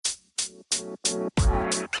Welcome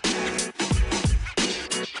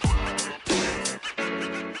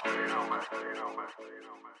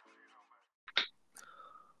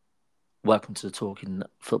to the Talking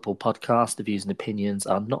Football podcast. The views and opinions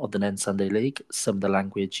are not of the Nen Sunday League. Some of the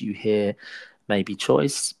language you hear may be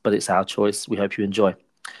choice, but it's our choice. We hope you enjoy.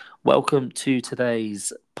 Welcome to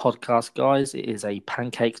today's podcast, guys. It is a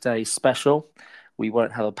Pancake Day special. We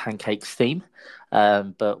won't have a pancake theme,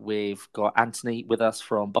 but we've got Anthony with us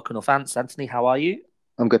from Boca. Anthony, how are you?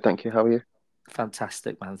 I'm good, thank you. How are you?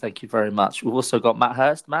 Fantastic, man. Thank you very much. We've also got Matt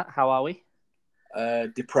Hurst. Matt, how are we?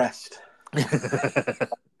 Depressed.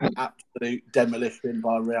 Absolute demolition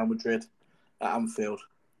by Real Madrid at Anfield.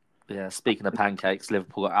 Yeah, speaking of pancakes,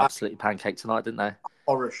 Liverpool got absolutely pancaked tonight, didn't they?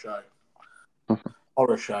 Horror show.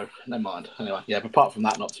 Horror show. Never mind. Anyway, yeah, but apart from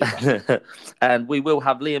that, not too bad. And we will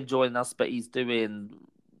have Liam joining us, but he's doing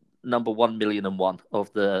number 1,000,001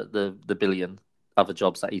 of the billion other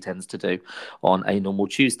jobs that he tends to do on a normal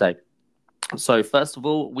Tuesday. So first of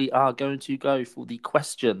all, we are going to go for the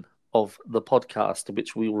question of the podcast,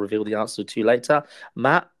 which we will reveal the answer to later.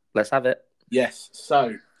 Matt, let's have it. Yes.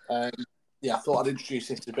 So, I thought I'd introduce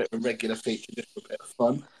this as a bit of a regular feature, just for a bit of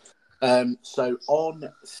fun. So on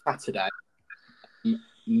Saturday,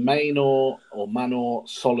 Manor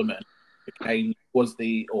Solomon is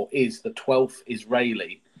the 12th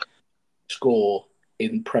Israeli score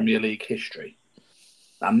in Premier League history.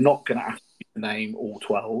 I'm not going to ask you to name all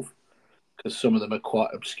 12 because some of them are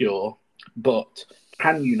quite obscure, but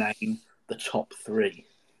can you name the top 3?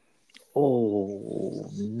 Oh,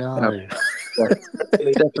 no.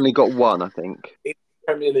 Definitely got one, I think. In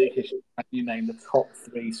Premier League history, can you name the top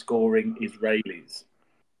 3 scoring Israelis?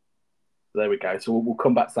 There we go. So we'll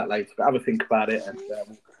come back to that later, but have a think about it, and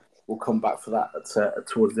we'll come back for that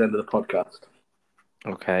towards the end of the podcast.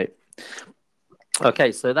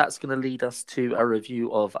 Okay, so that's going to lead us to a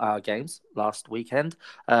review of our games last weekend.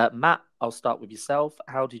 Matt, I'll start with yourself.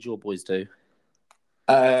 How did your boys do?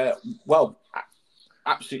 Well,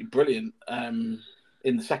 absolutely brilliant in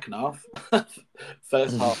the second half.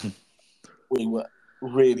 First half, we were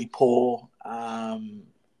really poor. We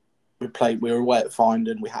were away at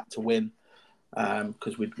Findon. We had to win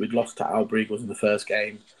because we'd lost to Alba Eagles in the first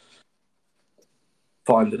game.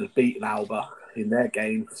 Findon had beaten Alba in their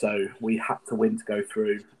game, so we had to win to go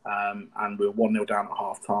through. And we were 1-0 down at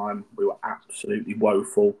half time. We were absolutely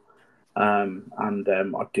woeful.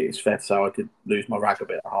 It's fair to say I did lose my rag a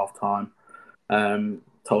bit at half time.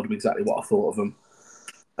 Told them exactly what I thought of them.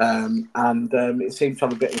 It seemed to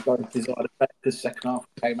have a bit of a desired effect because second half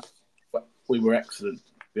came out. We were excellent.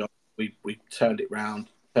 We turned it round,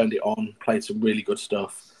 turned it on, played some really good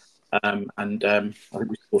stuff. I think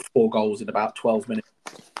we scored 4 goals in about 12 minutes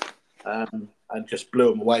and just blew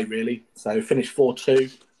them away, really. So finished 4-2.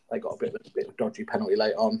 They got a bit of a dodgy penalty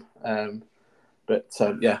late on.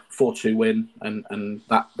 4-2 win, and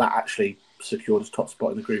that actually secured us top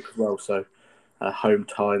spot in the group as well. So home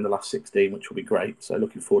tie in the last 16, which will be great. So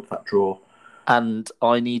looking forward to that draw. And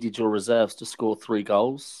I needed your reserves to score 3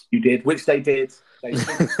 goals. You did, which they did. They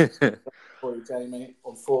did. Sorry, Jamie.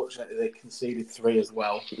 Unfortunately, they conceded 3 as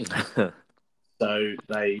well. So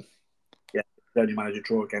they only managed to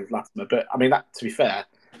draw against Latimer. But I mean, to be fair,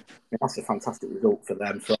 that's a fantastic result for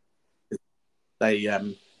them. They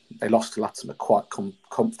lost to Latimer quite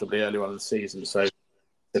comfortably earlier on in the season, so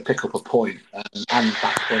they pick up a point and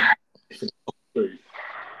that point is through.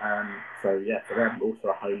 For them also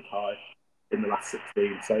a home tie in the last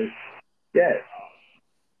 16. So the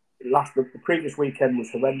previous weekend was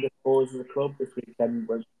horrendous for us as a club. This weekend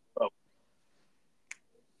was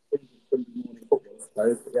morning football, I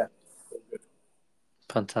suppose. But good.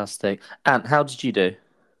 Fantastic. And how did you do?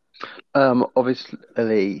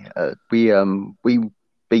 Obviously, we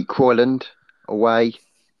beat Croyland away,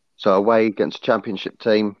 so away against a championship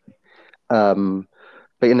team,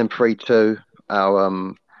 beating them 3-2.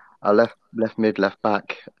 Our left mid, left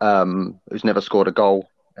back, who's never scored a goal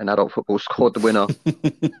in adult football, scored the winner.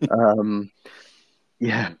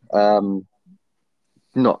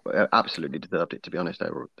 Not absolutely deserved it, to be honest.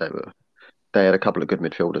 They had a couple of good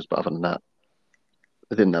midfielders, but other than that,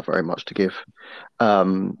 they didn't have very much to give.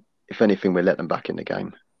 If anything, we let them back in the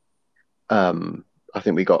game. I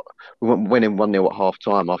think we went winning 1-0 at half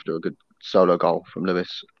time after a good solo goal from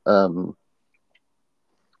Lewis.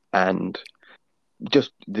 And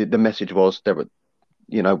just the message was there were,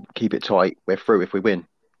 keep it tight. We're through if we win.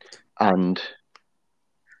 And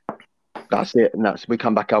that's it. And we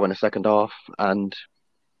come back out in the second half and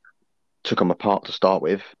took them apart to start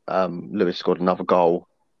with. Lewis scored another goal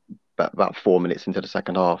about 4 minutes into the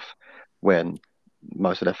second half when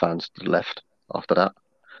most of their fans left after that.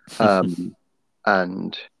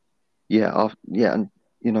 And and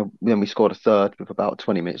then we scored a third with about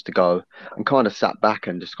 20 minutes to go, and kind of sat back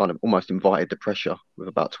and just kind of almost invited the pressure with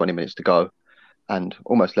about 20 minutes to go, and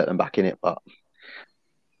almost let them back in it. But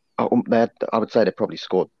I would say they probably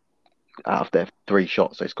scored out of their three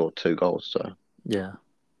shots, they scored two goals. So Yeah.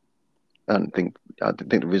 I think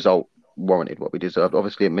the result warranted what we deserved.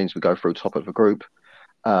 Obviously, it means we go through top of the group.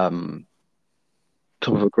 Um,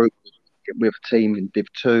 Top of a group with a team in Div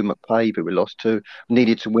 2, McPabe, who we lost to.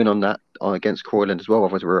 Needed to win on that against Croyland as well,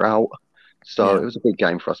 otherwise we were out. So Yeah. it was a big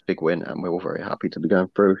game for us, big win, and we're all very happy to be going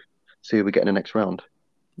through. See who we get in the next round.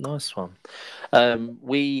 Nice one.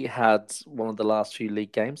 We had one of the last few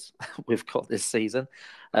league games we've got this season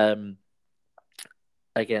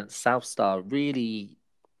against South Star. Really,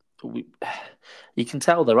 you can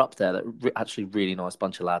tell they're up there. They're actually really nice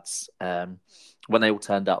bunch of lads. When they all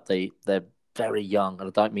turned up, they're very young, and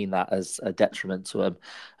I don't mean that as a detriment to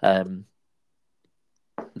them.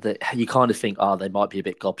 That you kind of think, they might be a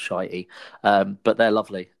bit gobshitey, but they're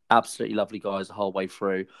lovely, absolutely lovely guys the whole way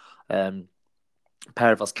through. A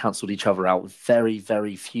pair of us cancelled each other out with very,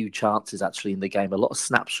 very few chances actually in the game. A lot of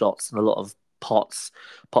snapshots and a lot of pot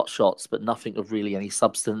shots, but nothing of really any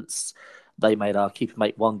substance. They made our keeper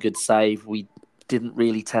make one good save. We didn't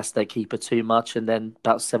really test their keeper too much, and then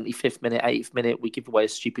about 75th minute, 80th minute, we give away a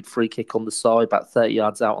stupid free kick on the side, about 30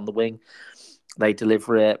 yards out on the wing. They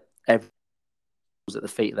deliver it. Everyone's at the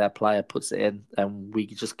feet of their player, puts it in, and we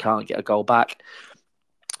just can't get a goal back.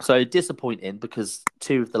 So disappointing because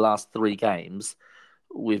two of the last three games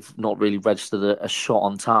we've not really registered a shot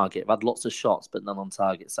on target. We've had lots of shots, but none on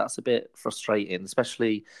target. So that's a bit frustrating,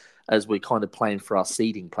 especially as we're kind of playing for our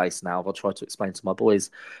seeding place now. I'll try to explain to my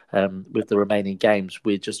boys with the remaining games,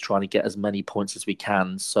 we're just trying to get as many points as we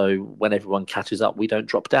can. So when everyone catches up, we don't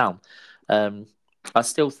drop down. I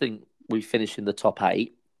still think we finish in the top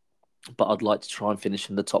 8, but I'd like to try and finish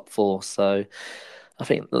in the top 4. So I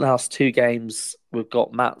think the last two games we've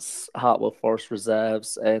got Matt's Hartwell Forest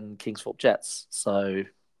Reserves and Kingsthorpe Jets. So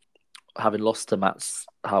having lost to Matt's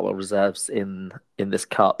Hartwell Reserves in this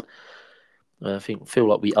cup, I feel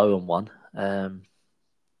like we owe them one.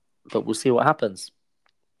 But we'll see what happens.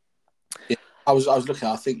 Yeah, I was looking.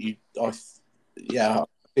 I think I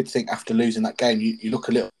did think after losing that game, you look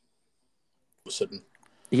a little all of a sudden.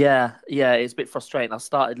 Yeah, it's a bit frustrating. I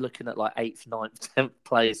started looking at like 8th, 9th, 10th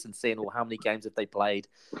place and seeing, how many games have they played?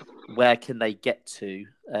 Where can they get to?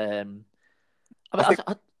 I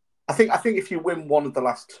think if you win one of the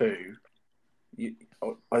last two,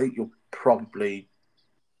 I think you'll probably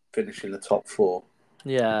finish in the top 4.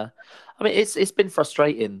 Yeah, I mean it's been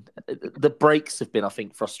frustrating. The breaks have been, I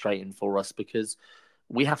think, frustrating for us because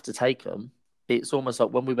we have to take them. It's almost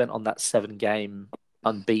like when we went on that 7-game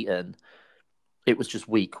unbeaten, it was just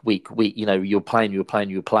week. You're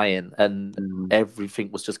playing, and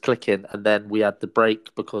everything was just clicking. And then we had the break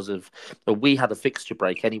we had a fixture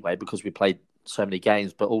break anyway because we played so many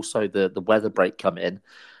games, but also the weather break come in.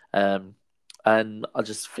 And I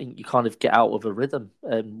just think you kind of get out of a rhythm,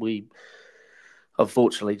 and we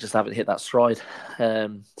unfortunately just haven't hit that stride.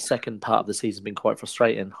 Second part of the season has been quite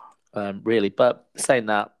frustrating, really. But saying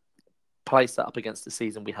that, place that up against the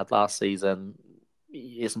season we had last season,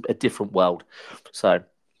 it's a different world. So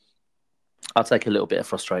I'll take a little bit of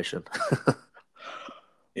frustration.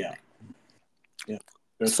 Yeah.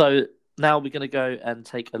 So now we're going to go and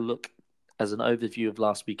take a look as an overview of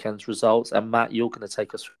last weekend's results. And Matt, you're going to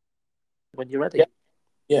take us when you're ready.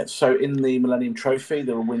 Yeah, so in the Millennium Trophy,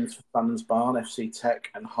 there were wins for Flanders Barn, FC Tech,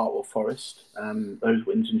 and Hartwell Forest. Those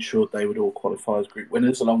wins ensured they would all qualify as group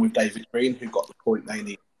winners, along with David Green, who got the point they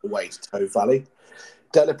needed away to Toe Valley.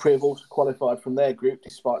 Delapre have also qualified from their group,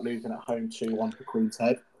 despite losing at home 2-1 to Queen's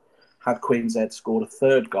Head. Had Queen's Head scored a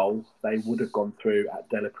third goal, they would have gone through at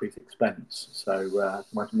Delapre's expense. So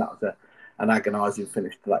imagine that was an agonising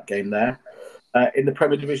finish to that game there. In the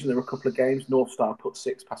Premier Division, there were a couple of games. North Star put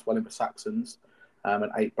 6 past Wellingborough Saxons,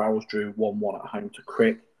 and 8 Barrels drew 1-1 at home to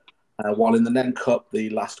Crick. While in the Nen Cup, the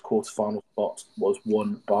last quarter-final spot was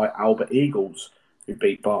won by Albert Eagles, who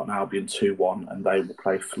beat Barton Albion 2-1, and they will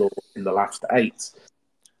play floor in the last 8.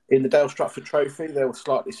 In the Dale Stratford Trophy, there were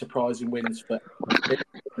slightly surprising wins for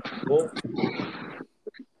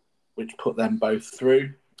which put them both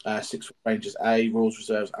through. Sixfoot Rangers A, Royals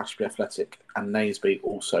Reserves, Ashby Athletic, and Naisby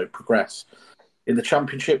also progress. In the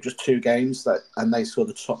Championship, just 2 games, and they saw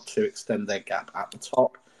the top 2 extend their gap at the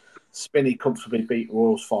top. Spinney comfortably beat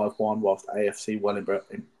Royals 5-1, whilst AFC Wellingborough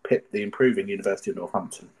pipped the improving University of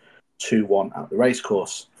Northampton 2-1 at the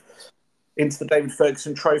racecourse. Into the David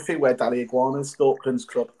Ferguson Trophy, where Dally Iguanas, Thorpelands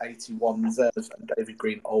Club 81 Reserves, and David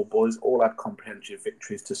Green Old Boys all had comprehensive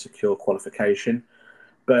victories to secure qualification.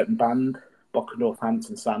 Burton Band Boca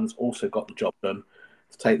Northampton Sands also got the job done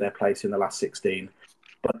to take their place in the last 16.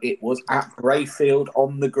 But it was at Brayfield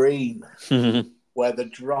on the green where the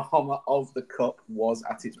drama of the cup was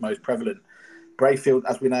at its most prevalent. Brayfield,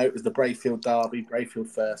 as we know, it was the Brayfield derby, Brayfield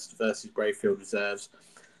first versus Brayfield reserves.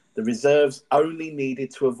 The reserves only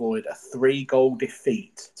needed to avoid a 3-goal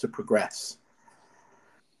defeat to progress.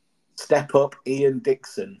 Step up Ian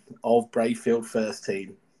Dixon of Brayfield first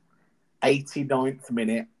team. 89th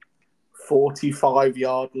minute,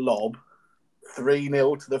 45-yard lob,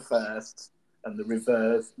 3-0 to the first, and the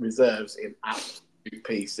reserves in absolute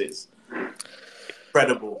pieces.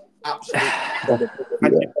 Incredible. Absolutely incredible. I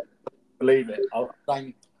can't believe it.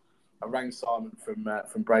 I rang Simon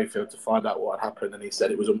from Brayfield to find out what had happened, and he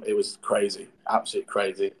said it was crazy, absolutely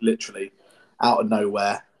crazy, literally out of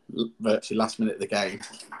nowhere, virtually last minute of the game,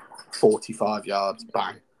 45 yards,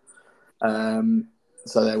 bang.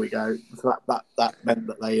 So there we go. So that meant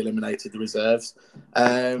that they eliminated the reserves.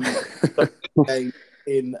 Game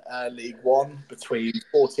in League One between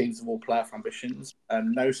 4 teams of all playoff ambitions.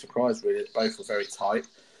 No surprise really, both were very tight.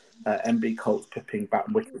 MB Colts pipping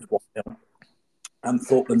Baton Wicked 1-0. And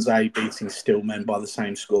Falklands A beating Stillmen by the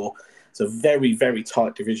same score. It's a very, very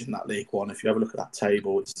tight division, that League One. If you have a look at that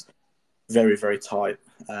table, it's very, very tight,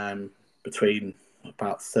 between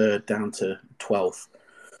about 3rd down to 12th.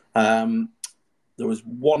 There was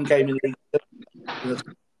one game in League Two,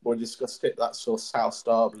 we discussed it, that saw South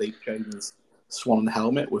Star League James Swan and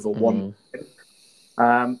Helmet with a 1.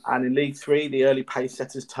 And in League 3, the early pace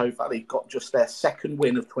setters Toe Valley got just their 2nd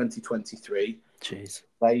win of 2023. Jeez.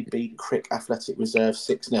 They beat Crick Athletic Reserve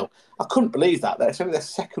 6-0. I couldn't believe that. It's only their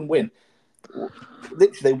 2nd win.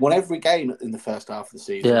 Literally, they won every game in the first half of the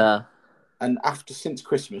season. Yeah. And since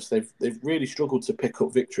Christmas, they've really struggled to pick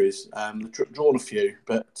up victories. They've drawn a few,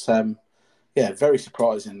 but very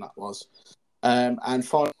surprising that was. And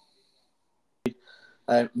finally,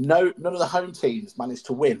 none of the home teams managed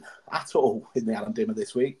to win at all in the Alan Dimmer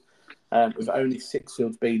this week. With only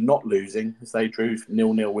Sixfields B not losing, as they drew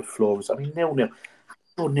 0-0 with Flores. I mean, 0-0.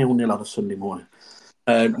 Or 0-0 on a Sunday morning.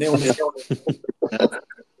 0-0.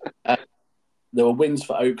 There were wins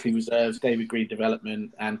for Oakley Reserves, David Green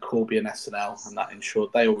Development, and Corby and SNL, and that ensured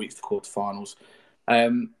they all reached the quarterfinals.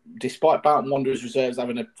 Despite Boughton Wanderers Reserves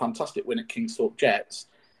having a fantastic win at Kingsthorpe Jets,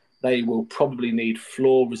 they will probably need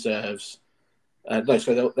floor reserves.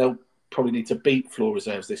 They'll probably need to beat floor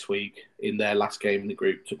reserves this week in their last game in the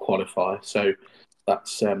group to qualify. So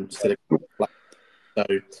that's still a so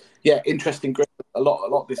interesting group. A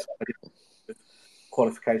lot this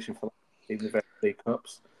qualification for in the various League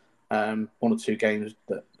Cups. 1 or 2 games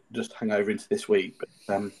that just hang over into this week. But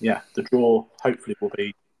the draw hopefully will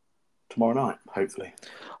be tomorrow night. Hopefully.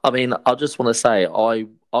 I mean, I just want to say I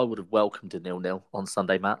would have welcomed a 0-0 on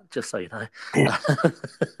Sunday, Matt. Just so you know.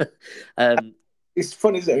 It's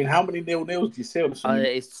funny, isn't it? I mean, how many 0-0s do you see on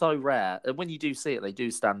Sunday? It's so rare, and when you do see it, they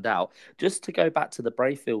do stand out. Just to go back to the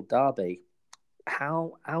Brayfield derby,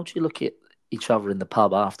 how do you look at each other in the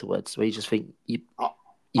pub afterwards? Where you just think you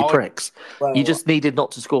pricks. Well, you just needed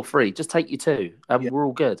not to score 3. Just take your 2, and we're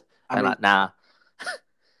all good. Nah.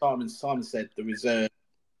 Simon said the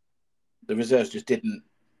reserves just didn't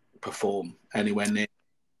perform anywhere near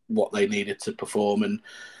what they needed to perform, and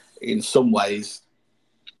in some ways,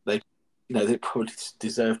 they probably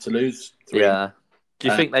deserve to lose 3. Yeah. Do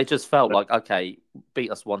you think they just felt like, okay, beat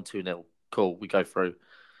us 1-2-0, cool, we go through?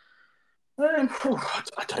 I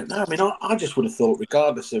don't know. I mean, I just would have thought,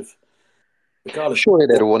 regardless. Surely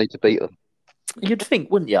they'd have wanted to beat them. You'd think,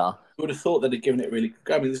 wouldn't you? I would have thought they'd have given it a really good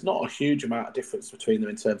go. I mean, there's not a huge amount of difference between them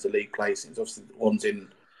in terms of league placings. Obviously, one's in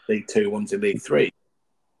League 2, one's in League 3.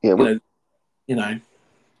 Yeah,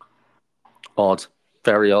 Odd.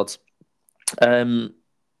 Very odd.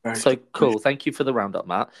 So cool. Thank you for the roundup,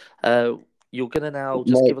 Matt. You're going to now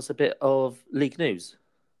just give us a bit of league news.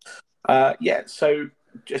 So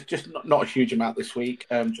just not a huge amount this week.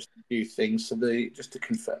 Just a few things. So just to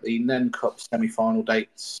confirm, the NEN Cup semi-final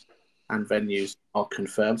dates and venues are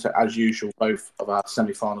confirmed. So as usual, both of our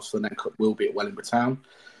semi-finals for the NEN Cup will be at Wellingborough Town.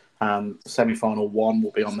 Semi-final 1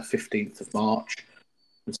 will be on the 15th of March.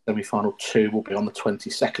 And semi-final 2 will be on the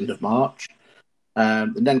 22nd of March.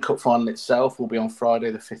 The NEN Cup final itself will be on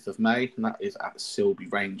Friday, the 5th of May, and that is at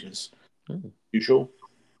Silby Rangers. Usual.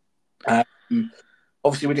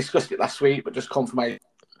 Obviously, we discussed it last week, but just confirmation.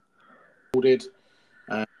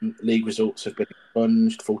 League results have been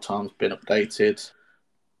expunged. Full time's been updated.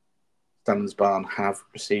 Stansbarn have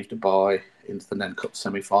received a bye into the NEN Cup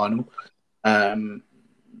semi-final.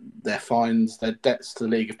 Their fines, their debts to the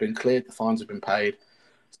league have been cleared. The fines have been paid,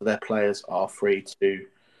 so their players are free to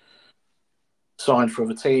sign for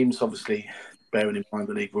other teams. Obviously, bearing in mind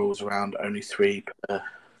the league rules around only 3 per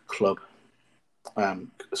club.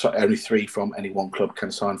 Only 3 from any one club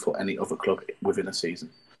can sign for any other club within a season.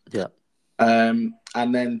 Yeah. And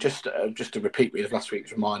then just a repeat read of last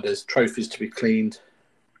week's reminders: trophies to be cleaned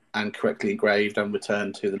and correctly engraved and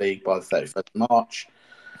returned to the league by the 31st of March.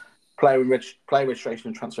 Player registration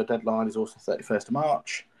and transfer deadline is also 31st of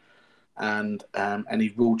March. And any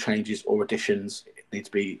rule changes or additions need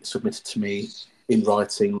to be submitted to me in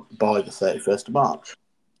writing by the 31st of March.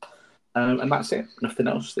 And that's it. Nothing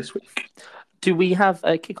else this week. Do we have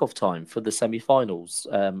a kick-off time for the semi-finals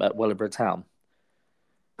at Wellingborough Town?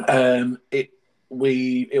 It'll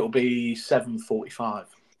be 7:45.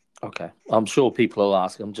 Okay, I'm sure people will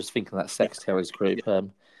ask. I'm just thinking that Secretary's group.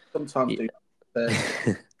 Sometimes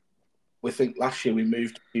we think last year we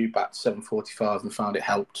moved you back to 7:45 and found it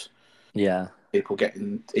helped. Yeah, people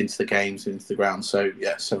getting into the games, into the ground. So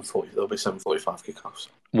yeah, 7:40. There'll be 7:45 kickoffs.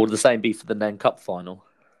 Will the same be for the Nen Cup final?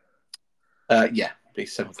 Yeah, be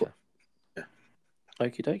 7:40. Okay.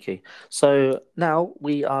 Okie dokie. So now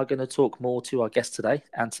we are going to talk more to our guest today,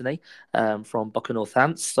 Anthony, from Boca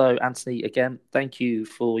Northants. So Anthony, again, thank you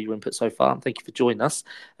for your input so far. And thank you for joining us.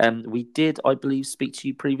 We did, I believe, speak to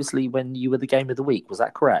you previously when you were the game of the week. Was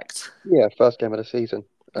that correct? Yeah, first game of the season.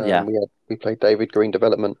 Yeah. We played David Green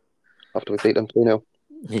Development after we beat them 2-0.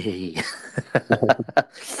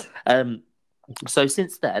 So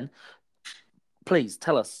since then, please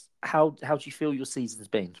tell us, how do you feel your season's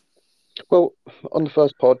been? Well, on the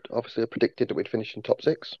first pod, obviously I predicted that we'd finish in top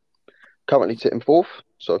 6. Currently sitting 4th,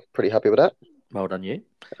 so pretty happy with that. Well done, you.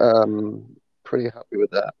 Pretty happy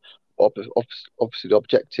with that. Obviously, the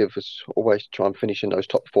objective is always to try and finish in those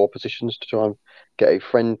top 4 positions to try and get a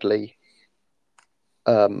friendly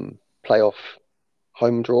playoff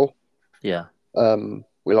home draw. Yeah.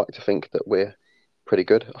 We like to think that we're pretty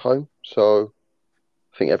good at home, so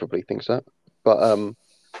I think everybody thinks that. But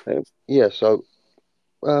yeah, so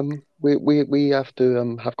we have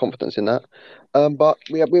to have confidence in that. But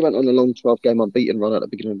we went on a long 12-game unbeaten run at the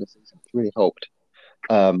beginning of the season. It really helped.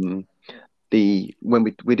 When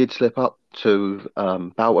we did slip up to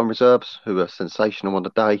Bolton reserves, who were sensational on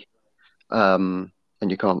the day, and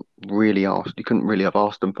you couldn't really have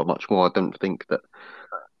asked them for much more. I don't think that.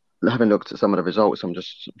 Having looked at some of the results, I'm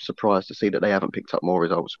just surprised to see that they haven't picked up more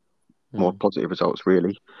positive results,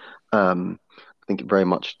 really. I think it very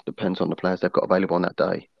much depends on the players they've got available on that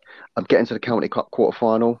day. Getting to the County Cup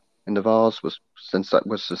quarter-final in the Vars was a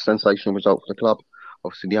sensational result for the club.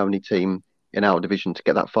 Obviously, the only team in our division to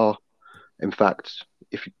get that far. In fact,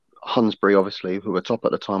 Hunsbury, obviously, who were top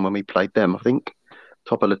at the time when we played them, I think,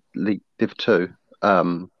 top of the League Div 2,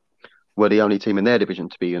 were the only team in their division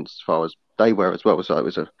to be as far as they were as well. So it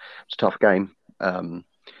was a tough game. But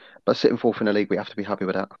sitting 4th in the league, we have to be happy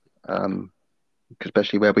with that,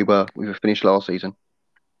 especially where we were finished last season.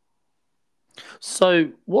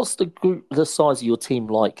 So what's the size of your team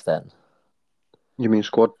like then? You mean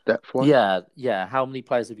squad depth-wise? Yeah. How many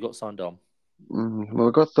players have you got signed on? Well,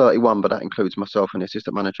 we've got 31, but that includes myself and the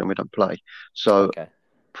assistant manager, and we don't play. So okay.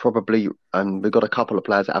 Probably, and we've got a couple of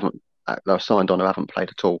players that are signed on who haven't played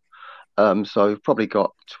at all. So we've probably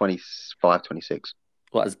got 25, 26.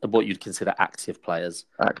 What you'd consider active players?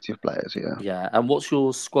 Active players, yeah. Yeah, and what's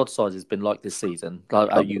your squad size has been like this season?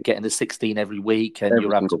 Like, are you getting the 16 every week and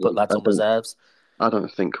you're able to put lads on reserves? I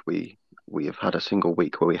don't think we have had a single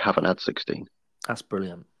week where we haven't had 16. That's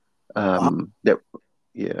brilliant.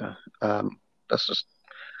 Yeah. That's just.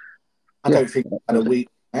 I don't think in a week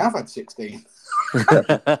I have had 16.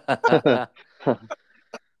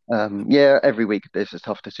 Yeah, every week there's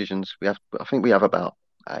tough decisions. I think we have about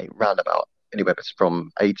anywhere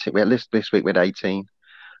from 18. This week we had 18.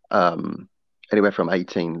 Anywhere from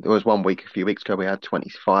 18. There was one week a few weeks ago we had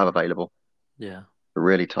 25 available. Yeah.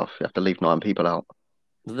 Really tough. You have to leave 9 people out.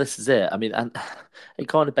 Well, this is it. I mean, and it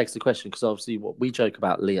kind of begs the question because obviously what we joke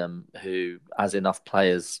about Liam, who has enough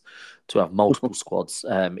players to have multiple squads.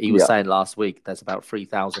 He was saying last week there's about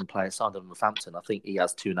 3,000 players signed on Northampton. I think he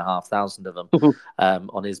has 2,500 of them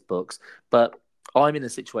on his books. But I'm in a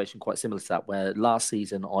situation quite similar to that, where last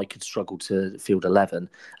season I could struggle to field 11,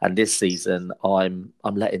 and this season I'm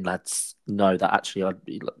letting lads know that actually I'd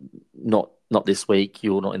be not this week.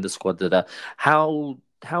 You're not in the squad.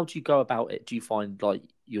 How do you go about it? Do you find like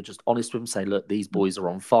you're just honest with them, say, look, these boys are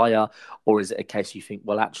on fire, or is it a case you think,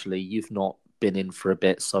 well, actually, you've not been in for a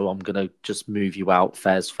bit, so I'm going to just move you out?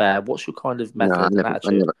 Fair's fair. What's your kind of method and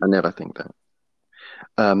attitude? I never think that.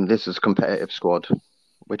 This is a competitive squad.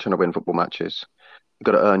 We're trying to win football matches. You've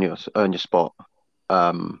got to earn your spot,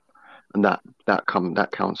 and that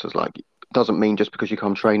counts as like. It doesn't mean just because you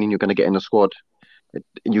come training you're going to get in the squad.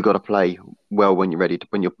 You got to play well when you're ready to,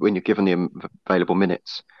 when you're given the available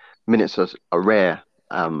minutes. Minutes are rare,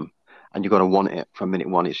 and you got to want it from minute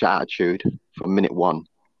one. It's your attitude from minute one,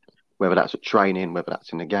 whether that's at training, whether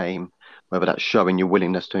that's in the game, whether that's showing your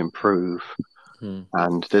willingness to improve. Hmm.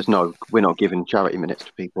 And we're not giving charity minutes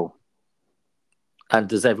to people. And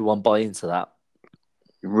does everyone buy into that?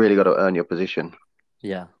 You really got to earn your position.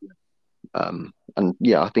 Yeah. And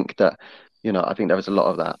yeah, I think that, I think there was a lot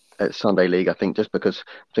of that at Sunday League. I think just because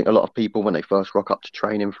I think a lot of people, when they first rock up to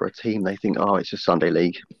training for a team, they think, oh, it's just Sunday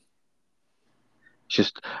League. It's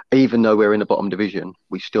just, even though we're in the bottom division,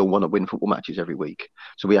 we still want to win football matches every week.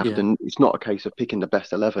 So we have Yeah. to, it's not a case of picking the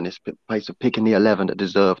best 11, it's a case of picking the 11 that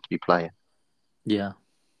deserve to be playing. Yeah.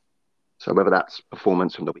 So whether that's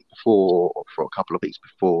performance from the week before, or for a couple of weeks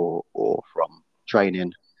before, or from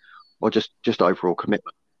training, or just overall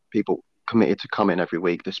commitment. People committed to come in every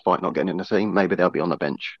week despite not getting in the team. Maybe they'll be on the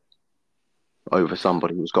bench over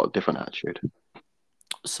somebody who's got a different attitude.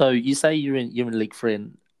 So you say you're in League Three,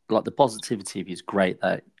 and like the positivity of you is great.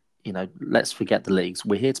 That let's forget the leagues.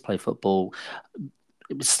 We're here to play football.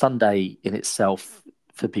 Sunday in itself,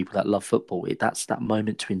 for people that love football, that's that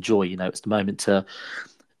moment to enjoy. It's the moment to.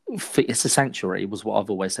 It's a sanctuary. Was what I've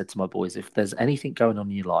always said to my boys. If there's anything going on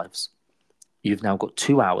in your lives, you've now got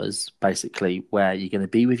 2 hours basically where you're going to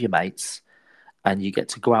be with your mates, and you get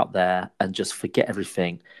to go out there and just forget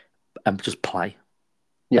everything and just play.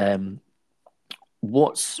 Yeah. Um,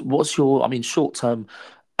 what's your, I mean, short term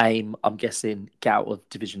aim? I'm guessing get out of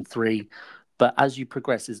Division Three, but as you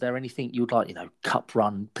progress, is there anything you'd like? Cup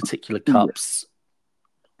run, particular Yeah. cups.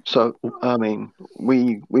 So I mean,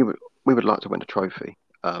 we would like to win a trophy.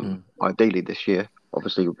 Mm, Ideally this year.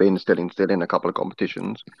 Obviously, we've been still in a couple of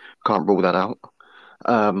competitions. Can't rule that out.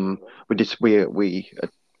 Um, we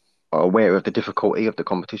are aware of the difficulty of the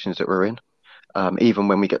competitions that we're in. Even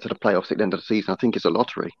when we get to the playoffs at the end of the season, I think it's a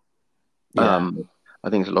lottery. yeah, Um, I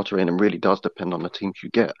think it's a lottery, and it really does depend on the teams you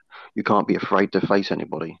get. You can't be afraid to face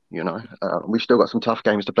anybody. We've still got some tough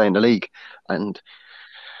games to play in the league, and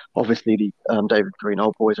obviously the David Green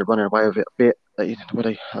old boys are running away with it a bit.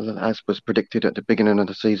 As was predicted at the beginning of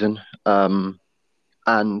the season.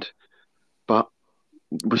 And but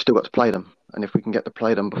we still got to play them, and if we can get to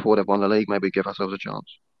play them before they've won the league, maybe give ourselves a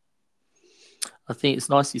chance. I think it's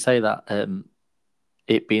nice you say that.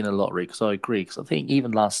 It being a lottery, because I agree. Because I think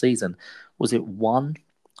even last season, was it one,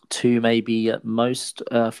 two, maybe at most?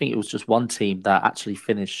 I think it was just one team that actually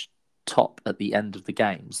finished top at the end of the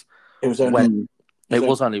games. It was only When Mm, it was it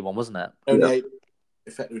was only one, wasn't it? only yeah, eight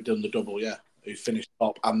effectively done the double, yeah. Who finished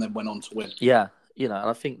top and then went on to win. Yeah, and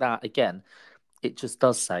I think that again, it just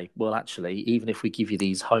does say, well, actually, even if we give you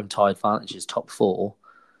these home tie advantages, top four,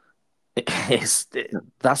 yeah,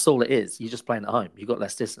 that's all it is. You're just playing at home. You've got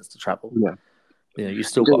less distance to travel. yeah. You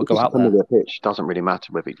still got to If go it's a out there. familiar pitch, doesn't really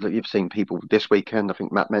matter whether you've seen people this weekend. I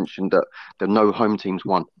think Matt mentioned that there are no home teams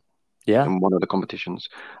won Yeah, in one of the competitions.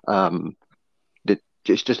 Um,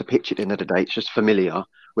 it's just a pitch at the end of the day. It's just familiar.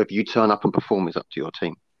 Whether you turn up and perform is up to your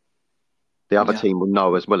team. The other Yeah. team will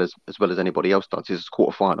know as well as anybody else does. It's a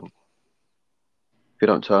quarter final. If you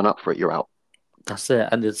don't turn up for it, you're out. that's it.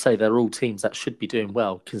 And to say they're all teams that should be doing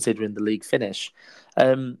well considering the league finish.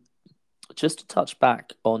 Um, just to touch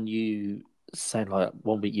back on you saying like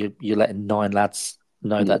 1 week you're letting 9 lads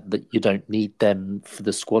know Yeah. that you don't need them for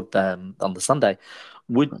the squad on the Sunday.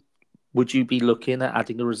 Would would you be looking at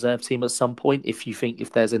adding a reserve team at some point if you think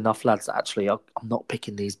if there's enough lads that actually I'm not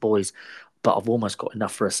picking these boys, but I've almost got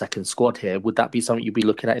enough for a second squad here? Would that be something you'd be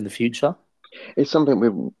looking at in the future? It's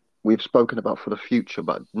something we've spoken about for the future,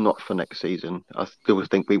 but not for next season. I still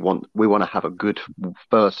think we want to have a good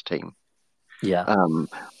first team. Yeah, Um,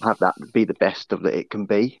 have that be the best of that it can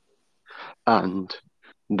be, and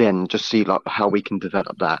then just see like how we can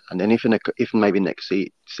develop that. And then if maybe next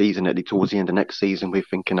season, towards the end of next season, we're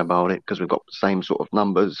thinking about it because we've got the same sort of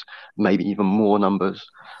numbers, maybe even more numbers,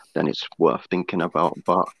 then it's worth thinking about.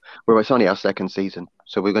 But it's only our second season,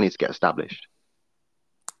 so we're going to need to get established.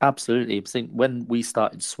 absolutely. I think when we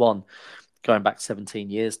started Swan, going back 17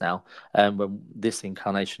 years now, when this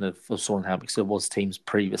incarnation of Swan Town, because there was teams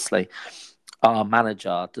previously, our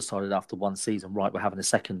manager decided after one season, right, we're having a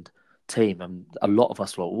second team. And a lot of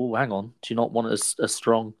us were like, oh, hang on, do you not want a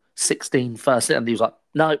strong 16 first? And he was like,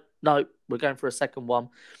 no, no, we're going for a second one.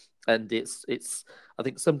 And I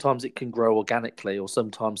think sometimes it can grow organically, or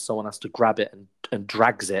sometimes someone has to grab it and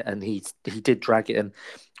drags it. And he did drag it. And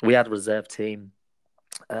we had a reserve team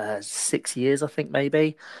 6 years, I think,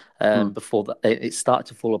 maybe, Hmm. before that it started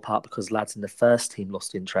to fall apart because lads in the first team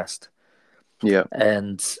lost interest. Yeah.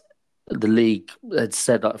 And the league had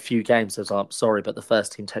said like a few games, I was like, sorry, but the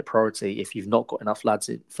first team take priority. If you've not got enough lads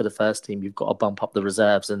for the first team, you've got to bump up the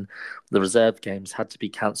reserves. And the reserve games had to be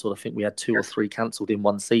cancelled. I think we had 2 or 3 cancelled in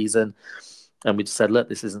one season. And we just said, look,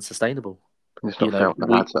 this isn't sustainable. It's You not fair know, on the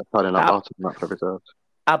we lads that are turning up ab- after the for reserves.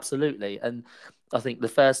 absolutely. And I think the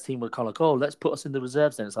first team were kind of like, oh, let's put us in the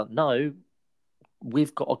reserves. Then it's like, no,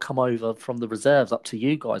 we've got to come over from the reserves up to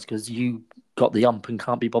you guys because you got the ump and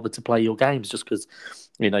can't be bothered to play your games just because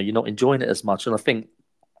you're not enjoying it as much. And I think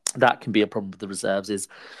that can be a problem with the reserves is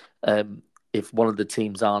if one of the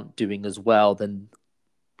teams aren't doing as well, then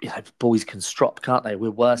boys can strop, can't they?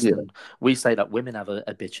 We're worse Yeah, than we say that women have a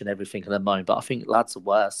bitch and everything in the moment, but I think lads are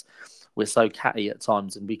worse. We're so catty at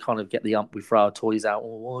times, and we kind of get the ump. We throw our toys out.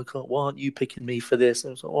 Oh, why aren't you picking me for this?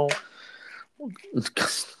 And it's like,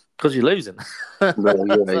 because you're losing. well,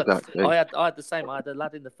 yeah, So exactly. I had the same. I had a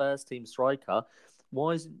lad in the first team striker.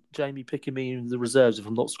 Why isn't Jamie picking me in the reserves if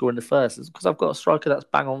I'm not scoring the first? It's because I've got a striker that's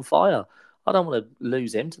bang on fire. I don't want to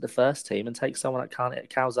lose him to the first team and take someone that can't hit a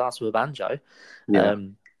cow's ass with a banjo. Yeah,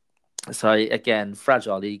 Um, so again,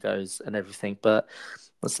 fragile egos and everything. But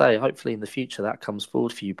let's say hopefully in the future that comes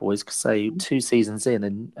forward for you boys. Because say 2 seasons in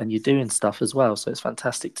and you're doing stuff as well. So it's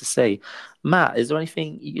fantastic to see. Matt, is there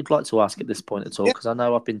anything you'd like to ask at this point at all? Yeah, Because I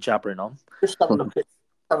know I've been jabbering on. just have a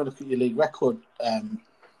look at your league record, and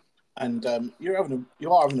you are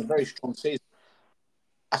having a very strong season.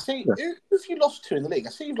 I see. yeah. Who have you lost to in the league? I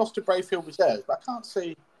see you've lost to Brayfield Reserves, but I can't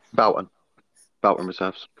see. Boughton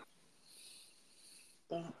reserves.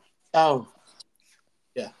 Oh,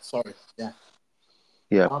 yeah. Sorry. Yeah.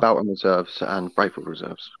 Yeah, Uh, Boughton reserves and Brayford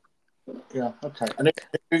reserves. yeah. Okay. And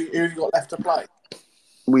who have you got left to play?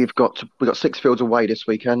 We've got Sixfields away this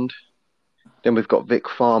weekend. Then we've got Vic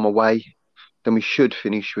Farm away. Then we should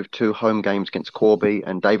finish with 2 home games against Corby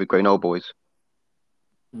and David Green Old Boys.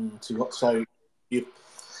 So you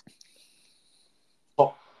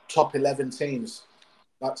top 11 teams.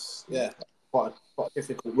 That's quite a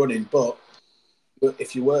difficult running. But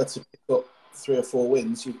if you were to pick up 3 or 4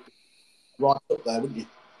 wins, you'd be right up there, wouldn't you?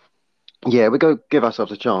 Yeah, we go give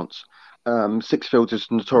ourselves a chance. Sixfields has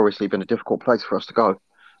notoriously been a difficult place for us to go.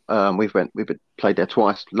 We've played there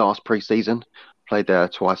twice last pre-season, played there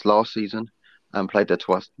twice last season, and played there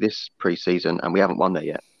twice this pre-season, and we haven't won there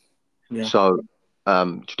yet. Yeah. So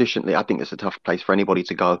traditionally, I think it's a tough place for anybody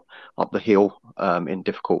to go up the hill in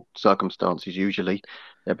difficult circumstances. Usually,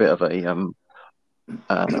 they're a bit of a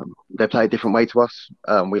they play a different way to us.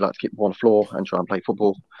 We like to keep on the floor and try and play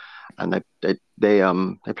football, and they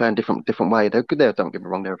play in different way. They're good there. Don't get me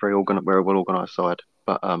wrong. We're a well organised side,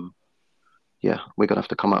 but yeah, we're gonna have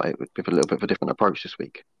to come at it with a little bit of a different approach this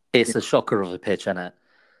week. It's a shocker of a pitch, isn't it?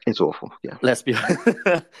 It's awful. Yeah, Let's be. it's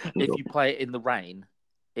If you awful. play it in the rain,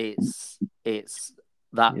 it's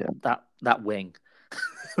that Yeah, that wing,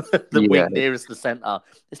 the yeah. wing nearest the centre.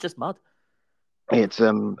 It's just mud. It's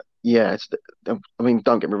yeah. I mean,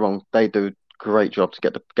 don't get me wrong. They do a great job to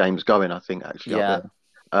get the games going. I think actually up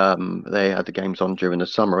Yeah, there. They had the games on during the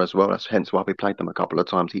summer as well. That's hence why we played them a couple of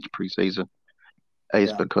times each pre-season.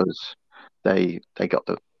 Is Yeah. because they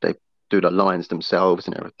do the lines themselves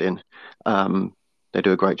and everything. Um, they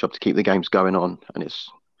do a great job to keep the games going on,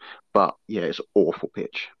 but yeah, it's awful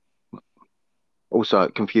pitch. Also,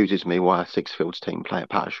 it confuses me why a Sixfields team play at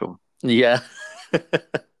Pattershall, yeah.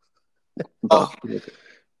 but Oh, yeah,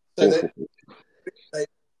 so awful pitch. they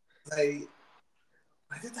they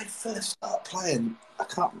where did they first start playing? I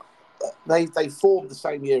can't. They formed the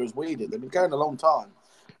same year as we did. They've been going a long time.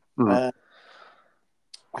 Mm. Uh,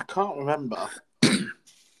 I can't remember.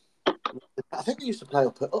 I think they used to play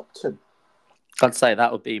up at Upton. I'd say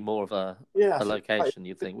that would be more of Yeah, I a think they location,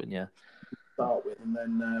 you'd think, wouldn't you? start with, and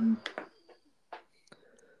then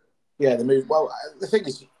yeah, they move. Well, the thing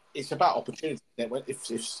is, it's about opportunity. If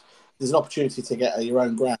there's an opportunity to get your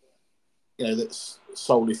own ground, that's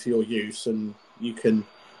solely for your use, and you can,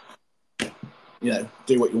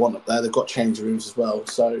 do what you want up there. They've got change rooms as well,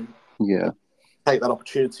 so Yeah, take that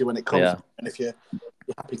opportunity when it comes. Yeah. And if you're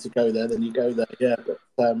happy to go there, then you go there. Yeah, but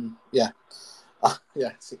yeah, yeah,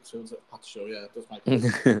 Sixfields at Patershaw. Yeah, it does make a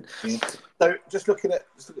difference. Yeah. So just looking at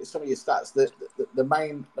some of your stats, the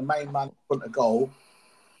main man in front of goal,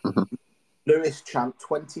 Mhm. Lewis Champ,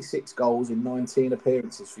 26 goals in 19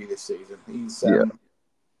 appearances for you this season. He's Yeah,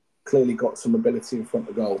 clearly got some ability in front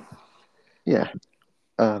of goal. yeah,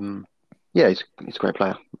 yeah. He's a great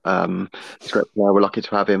player. He's a great player. We're lucky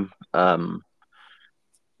to have him.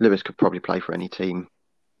 Lewis could probably play for any team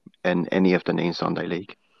in any of the Nean Sunday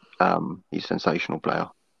League. He's a sensational player.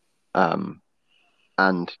 Um,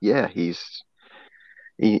 and yeah, he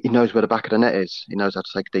knows where the back of the net is. He knows how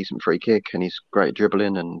to take a decent free kick, and he's great at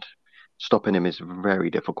dribbling. And stopping him is very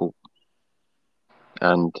difficult.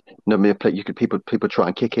 And no people try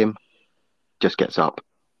and kick him, just gets up.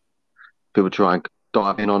 People try and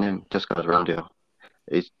dive in on him, just goes around you.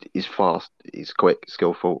 He's fast, he's quick,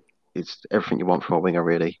 skillful. He's everything you want from a winger,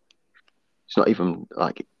 really. It's not even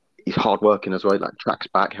like he's hard working as well. Like tracks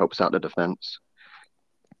back, helps out the defense.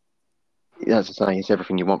 As I say, he's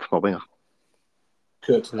everything you want from a winger.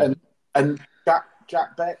 Good. And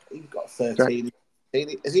Jack Beck, he's got 13.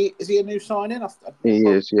 Is he a new signing? He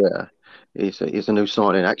is, yeah. He's a new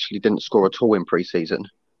signing. Actually, didn't score at all in pre-season.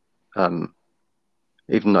 Even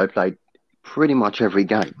though he played pretty much every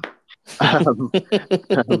game, um,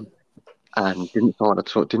 and didn't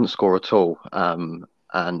score at all.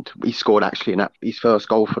 And he scored actually his first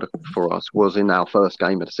goal for us was in our first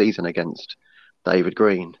game of the season against David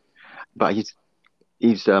Green. But he's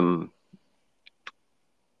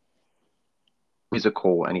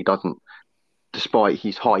physical, and he doesn't, despite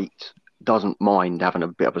his height, doesn't mind having a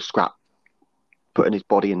bit of a scrap, putting his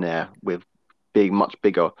body in there with being much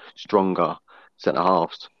bigger, stronger centre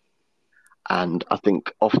halves. And I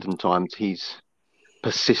think oftentimes his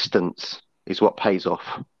persistence is what pays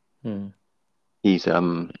off. He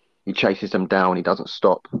chases them down. He doesn't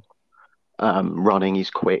stop running.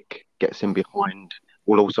 He's quick, gets in behind.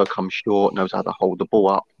 Will also come short. Knows how to hold the ball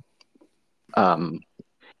up.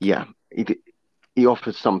 Yeah, he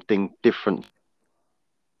offers something different.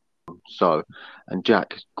 So, and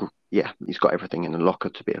Jack, yeah, he's got everything in the locker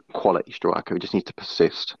to be a quality striker. He just needs to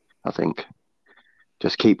persist. I think.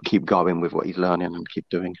 Just keep going with what he's learning and keep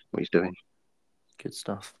doing what he's doing. Good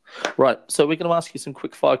stuff. Right, so we're going to ask you some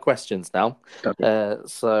quick fire questions now. Okay.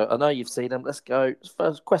 So I know you've seen them. Let's go.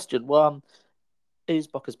 First question one: who's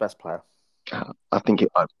Boca's best player? I think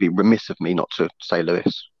I'd be remiss of me not to say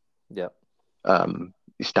Lewis. Yeah.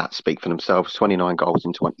 His stats speak for themselves. 29 goals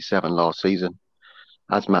in 27 last season.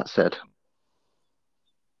 As Matt said,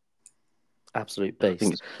 absolute beast. I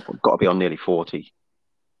think it's got to be on nearly 40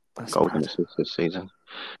 goals and assists this season.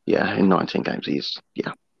 Yeah, in 19 games,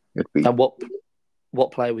 And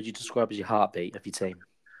what player would you describe as your heartbeat of your team?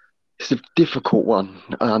 It's a difficult one.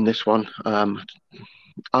 This one,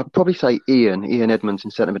 I'd probably say Ian Edmonds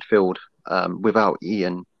in centre midfield. Without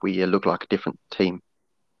Ian, we look like a different team.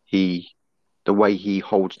 The way he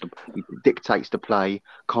dictates the play,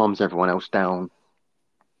 calms everyone else down.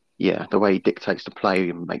 Yeah, the way he dictates the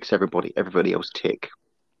play makes everybody else tick.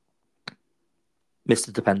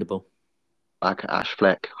 Mr. Dependable. Like Ash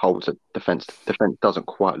Fleck holds a defense. Defense doesn't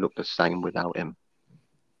quite look the same without him.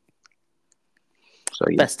 So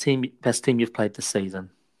yeah. Best team you've played this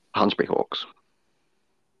season. Hunsbury Hawks.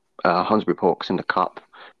 Hunsbury Hawks in the cup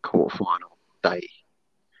quarter final.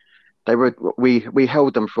 We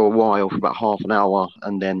held them for a while, for about half an hour,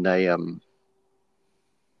 and then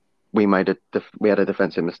we had a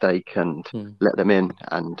defensive mistake and let them in,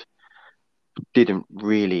 and didn't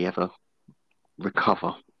really ever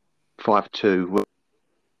recover. 5-2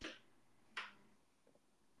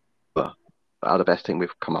 are the best team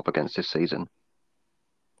we've come up against this season.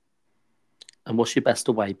 And what's your best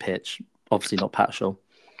away pitch? Obviously not Patchell.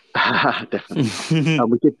 Definitely.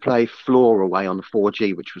 We did play Floor away on the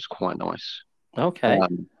 4G, which was quite nice. Okay.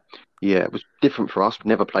 Yeah, it was different for us. We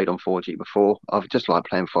never played on 4G before. I've just like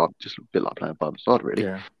playing just a bit like playing five-a-side, really.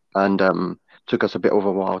 Yeah. And took us a bit of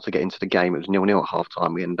a while to get into the game. It was 0-0 at half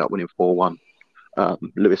time. We ended up winning 4-1.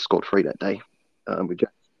 Lewis scored 3 that day.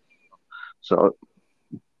 So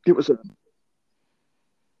it was as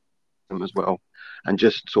well, and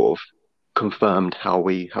just sort of confirmed how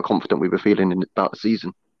confident we were feeling about the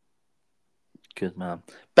season. Good man.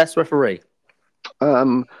 Best referee?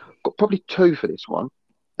 Got probably 2 for this one.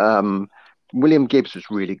 William Gibbs was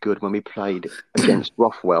really good when we played against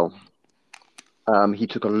Rothwell. He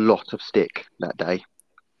took a lot of stick that day,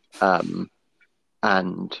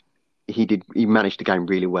 and he managed the game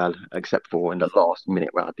really well, except for in the last minute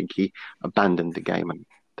where I think he abandoned the game and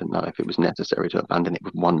didn't know if it was necessary to abandon it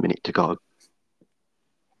with 1 minute to go.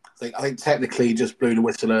 I think technically he just blew the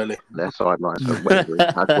whistle early. Their sideline, so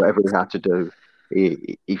whatever he had to do,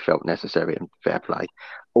 he felt necessary and fair play.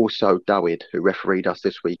 Also, Dawid, who refereed us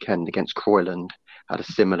this weekend against Croyland, had a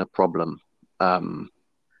similar problem,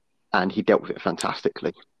 and he dealt with it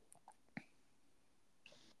fantastically.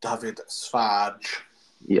 David Svage.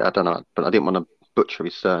 Yeah, I don't know, but I didn't want to butcher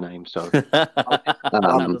his surname, so.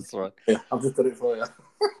 That's right. Yeah, I've just done it for you.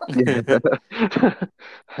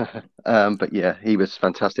 But yeah, he was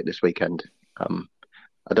fantastic this weekend.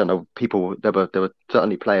 I don't know, there were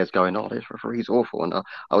certainly players going, "Oh, this referee's awful," and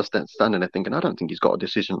I was standing there thinking, I don't think he's got a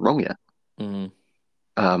decision wrong yet.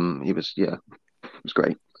 He was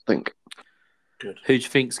great, I think. Good. Who do you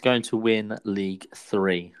think's going to win League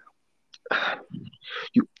 3?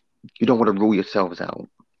 you don't want to rule yourselves out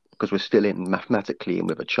because we're still in mathematically in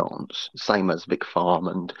with a chance, same as Vic Farm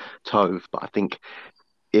and Tove. But I think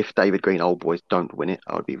if David Green Old Boys don't win it,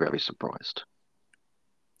 I would be very surprised.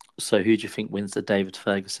 So who do you think wins the David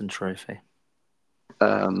Ferguson Trophy?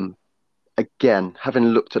 Again, having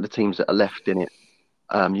looked at the teams that are left in it,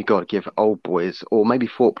 you got to give Old Boys or maybe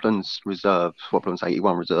Falklands Reserve. Falklands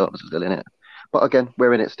 81 Reserves are still in it. But again,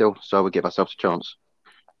 we're in it still, so we'll give ourselves a chance.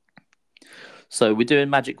 So we're doing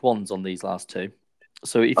magic wands on these last two.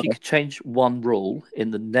 So if you could change one rule in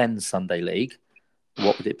the Nen Sunday League,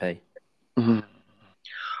 what would it be? I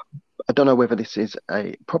don't know whether this is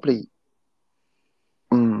a probably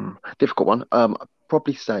difficult one. I'd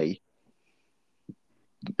probably say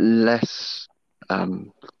less.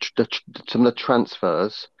 Some of the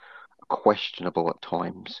transfers are questionable at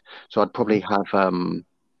times, so I'd probably have a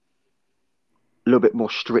little bit more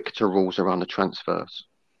stricter rules around the transfers.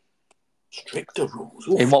 Stricter rules.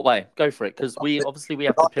 In what way? Go for it, because we have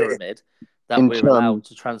the pyramid that we're allowed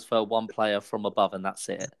to transfer one player from above, and that's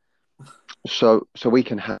it. So we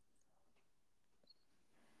can have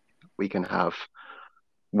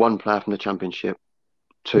one player from the Championship,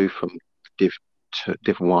 two from Div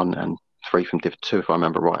 1 and three from Div 2, if I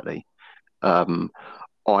remember rightly. I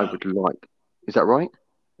would like. Is that right?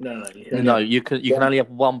 No. You can only have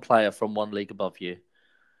one player from one league above you.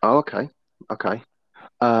 Oh, okay.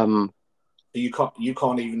 We don't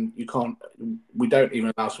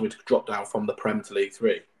even allow somebody to drop down from the Prem to League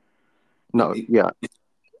 3. No, yeah. It's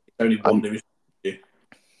only one division.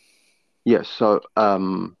 Yeah, so I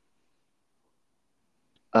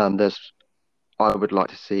would like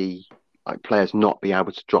to see players not be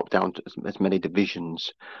able to drop down to as many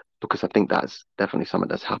divisions because I think that's definitely something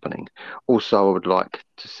that's happening. Also, I would like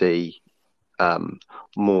to see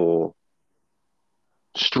more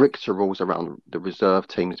stricter rules around the reserve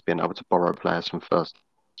teams being able to borrow players from first.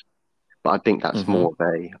 But I think that's more of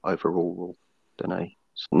a overall rule than a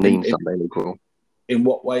Sunday League rule. In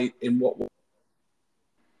what way? In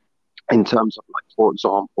terms of, for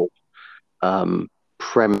example,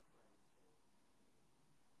 Prem.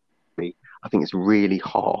 I think it's really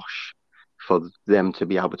harsh for them to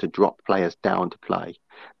be able to drop players down to play.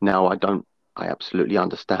 Now, I absolutely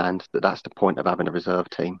understand that that's the point of having a reserve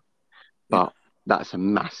team, but that's a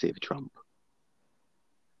massive jump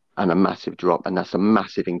and a massive drop, and that's a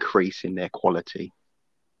massive increase in their quality.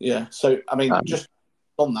 Yeah. So, I mean, just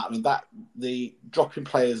on that, I mean, that the dropping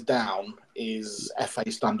players down is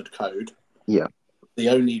FA standard code. Yeah. The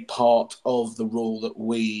only part of the rule that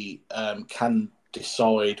we can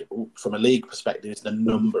decide from a league perspective is the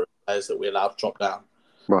number of players that we allow to drop down.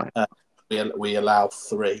 Right. We allow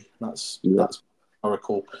 3. That's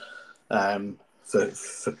historical for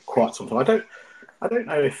quite some time. I don't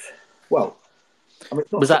know if. Well, I mean,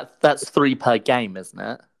 that's 3 per game, isn't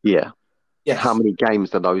it? Yeah. Yes. How many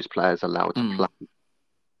games are those players allowed to play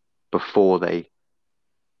before they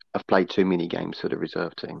have played too many games for the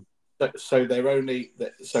reserve team? So they're only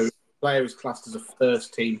player is classed as a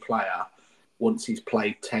first team player once he's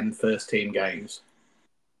played 10 first team games.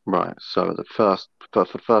 Right. So for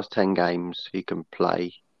the first 10 games, he can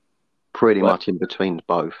play pretty much in between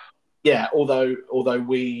both. Yeah. Although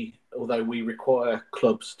we require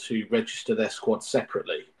clubs to register their squad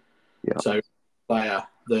separately. Yeah. So player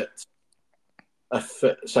that.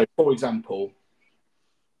 So for example,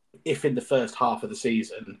 if in the first half of the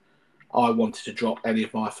season I wanted to drop any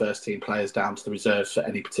of my first team players down to the reserves for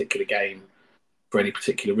any particular game for any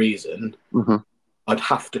particular reason, I'd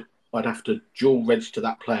have to dual register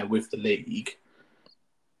that player with the league.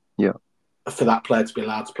 Yeah. For that player to be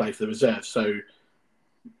allowed to play for the reserve. So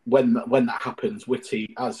when that happens,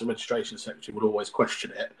 Whitty, as the registration secretary, would always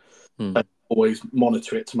question it and always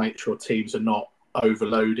monitor it to make sure teams are not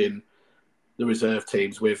overloading the reserve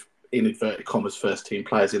teams with, in inverted commas, first team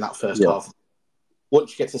players in that first half.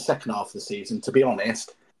 Once you get to the second half of the season, to be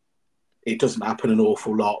honest, it doesn't happen an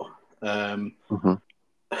awful lot.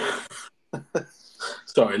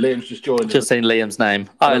 Sorry, Liam's just joined us. Just saying Liam's name.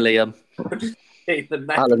 Hi, Liam.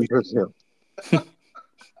 Alan Brazil.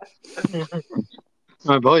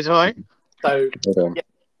 My boys, all right? So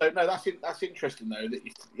no, that's interesting though.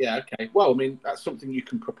 Okay. Well, I mean, that's something you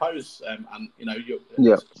can propose, and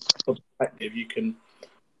your perspective, you can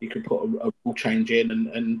put a rule change in,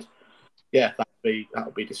 and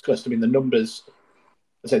that'll be discussed. I mean, the numbers.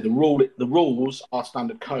 I say the rules are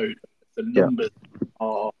standard code. The numbers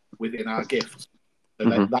are within our gifts, so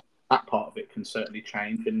that part of it can certainly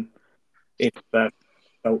change. And if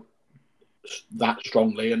felt that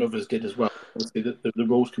strongly, and others did as well, obviously the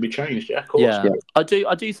rules can be changed. Yeah, of course. Yeah. I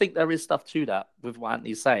do think there is stuff to that with what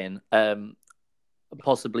Anthony's saying.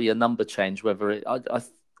 Possibly a number change. Whether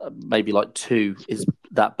maybe like 2 is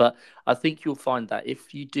that. But I think you'll find that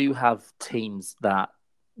if you do have teams that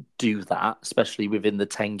do that, especially within the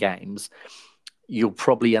 10 games, you'll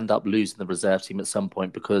probably end up losing the reserve team at some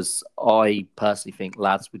point, because I personally think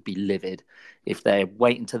lads would be livid if they're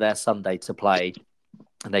waiting to their Sunday to play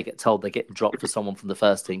and they get told they're getting dropped for someone from the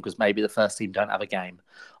first team because maybe the first team don't have a game,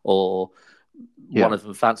 or one of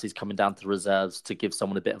them fancies coming down to the reserves to give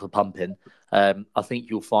someone a bit of a pumping. I think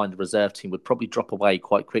you'll find the reserve team would probably drop away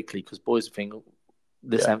quite quickly, because boys think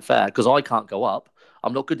this ain't fair because I can't go up.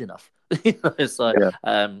 I'm not good enough. So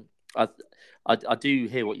I do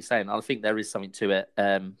hear what you're saying. I think there is something to it,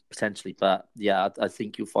 potentially, but yeah, I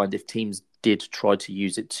think you'll find if teams did try to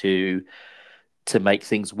use it to make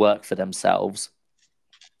things work for themselves,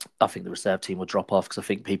 I think the reserve team would drop off, because I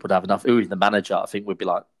think people would have enough. Even the manager, I think, would be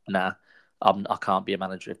like, nah, I can't be a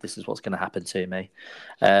manager if this is what's going to happen to me.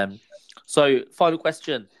 So, final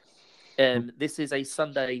question. This is a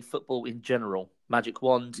Sunday football in general. Magic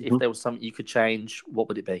wand, if there was something you could change, what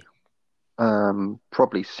would it be?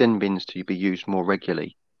 Probably sin bins to be used more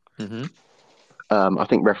regularly. Mm-hmm. I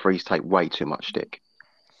think referees take way too much stick.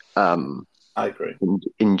 I agree.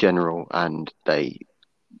 In general, and I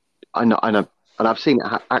know, and I've seen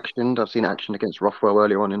it actioned. I've seen action against Rothwell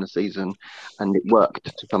earlier on in the season, and it worked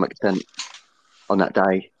to some extent on that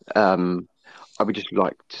day. I would just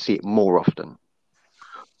like to see it more often.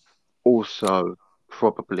 Also,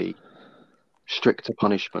 probably stricter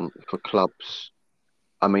punishment for clubs.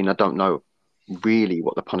 I mean, I don't know really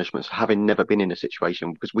what the punishments, having never been in a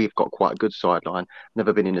situation, because we've got quite a good sideline,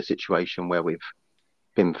 never been in a situation where we've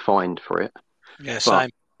been fined for it. Yeah, same.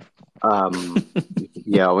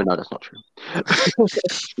 Yeah, we know that's not true.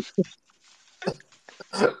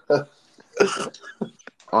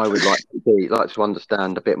 I would like to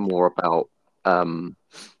understand a bit more about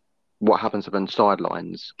what happens when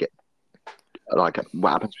sidelines get, like,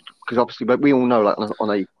 what happens, because obviously, but we all know, like, on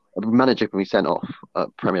a manager can be sent off at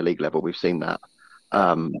Premier League level. We've seen that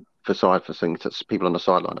for things that people on the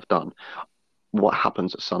sideline have done. What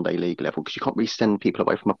happens at Sunday League level? Because you can't really send people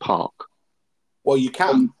away from a park. Well, you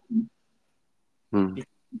can. Hmm.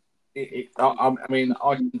 I mean,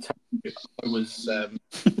 I can tell you, I was a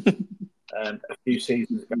few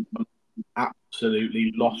seasons ago,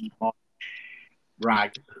 absolutely lost my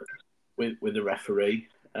rag with the referee.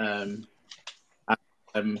 We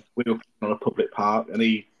were playing on a public park, and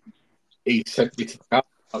he sent me to the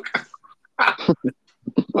park.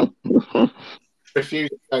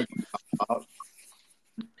 Refused to go to the park.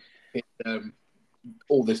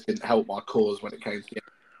 All this didn't help my cause when it came to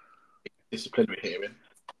disciplinary hearing.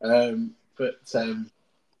 But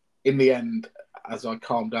in the end, as I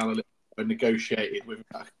calmed down a little, I negotiated with him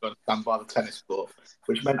that I could go and stand by the tennis court,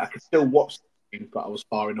 which meant I could still watch the game, but I was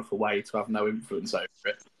far enough away to have no influence over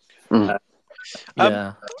it.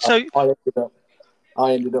 Yeah. So I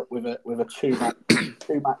ended up with a two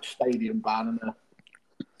match stadium ban and a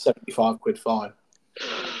 £75 fine.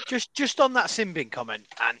 just on that sin bin comment,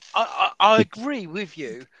 and I agree with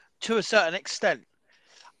you to a certain extent.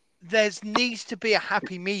 There needs to be a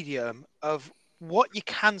happy medium of what you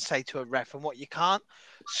can say to a ref and what you can't.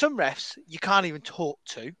 Some refs you can't even talk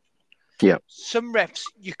to. Yeah. Some refs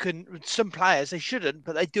you can. Some players they shouldn't,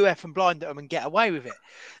 but they do F and blind at them and get away with it.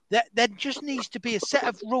 There just needs to be a set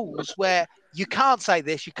of rules where you can't say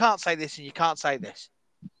this, you can't say this, and you can't say this.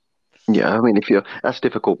 Yeah, I mean, that's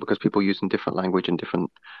difficult because people use in different language and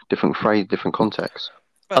different phrase, different contexts.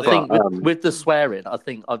 I think with the swearing, I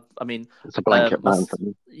mean, it's a blanket ban for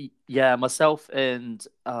me. Yeah, myself and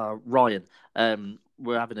Ryan,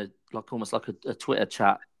 we're having almost like a Twitter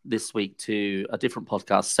chat this week to a different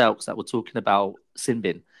podcast, Selks, that were talking about sin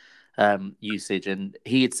bin usage, and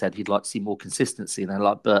he had said he'd like to see more consistency, and they're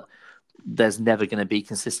like, but there's never going to be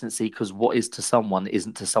consistency because what is to someone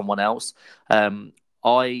isn't to someone else.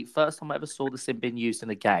 First time I ever saw the sin bin used in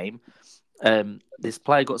a game. This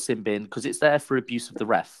player got sin bin because it's there for abuse of the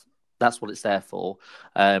ref. That's what it's there for.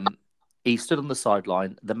 He stood on the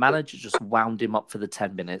sideline. The manager just wound him up for the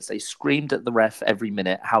 10 minutes. They screamed at the ref every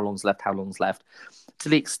minute, how long's left, how long's left. To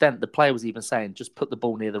the extent the player was even saying, just put the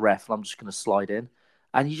ball near the ref and I'm just going to slide in.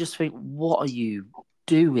 And you just think, what are you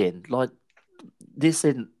doing? Like, this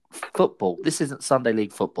isn't football. This isn't Sunday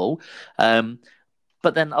League football.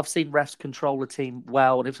 But then I've seen refs control a team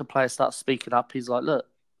well, and if a player starts speaking up, he's like, look,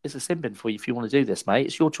 it's a sin bin for you if you want to do this, mate.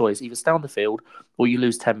 It's your choice. Either stay on the field or you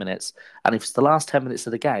lose 10 minutes. And if it's the last 10 minutes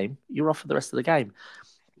of the game, you're off for the rest of the game.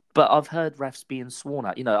 But I've heard refs being sworn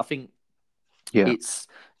at. I think it's,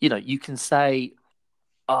 you can say,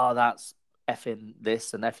 oh, that's effing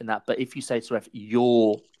this and effing that. But if you say to ref,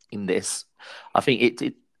 you're in this, I think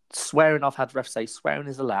swearing, I've had refs say swearing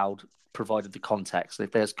is allowed provided the context.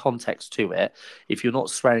 If there's context to it, if you're not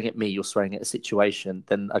swearing at me, you're swearing at a situation,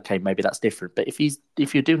 then okay, maybe that's different. But if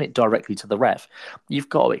you're doing it directly to the ref, you've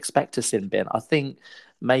got to expect a sin bin. I think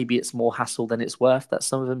maybe it's more hassle than it's worth that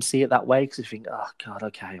some of them see it that way, because you think, oh God,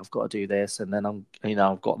 okay, I've got to do this, and then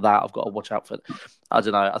I've got that, I've got to watch out for it. I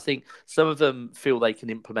don't know. I think some of them feel they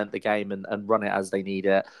can implement the game and run it as they need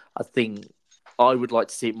it. I think I would like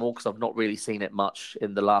to see it more, because I've not really seen it much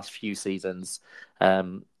in the last few seasons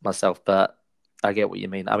myself, but I get what you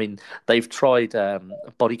mean. I mean, they've tried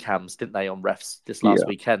body cams, didn't they, on refs this last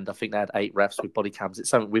weekend? I think they had 8 refs with body cams. It's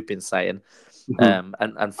something we've been saying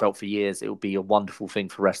and felt for years it would be a wonderful thing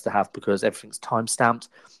for refs to have, because everything's time stamped.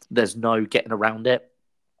 There's no getting around it.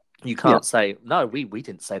 You can't say, no, we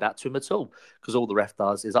didn't say that to him at all, because all the ref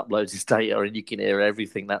does is uploads his data and you can hear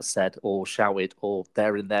everything that's said or shouted or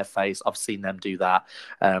they're in their face. I've seen them do that,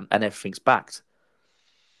 and everything's backed.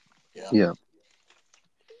 Yeah.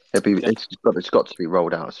 It's got to be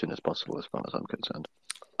rolled out as soon as possible, as far as I'm concerned.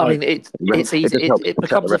 I mean, it's easy. It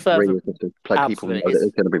becomes a further. To play people know that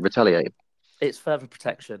it's going to be retaliated. It's further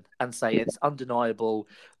protection, and say it's undeniable.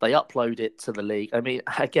 They upload it to the league. I mean,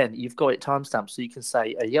 again, you've got it timestamped, so you can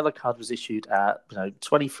say a yellow card was issued at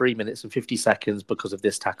 23 minutes and 50 seconds because of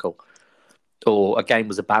this tackle, or a game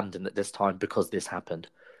was abandoned at this time because this happened.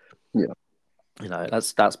 Yeah,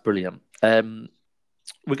 that's brilliant.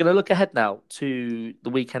 We're going to look ahead now to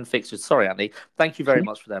the weekend fixtures. Sorry, Andy. Thank you very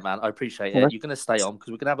much for that, man. I appreciate it. You're going to stay on,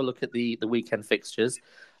 because we're going to have a look at the weekend fixtures.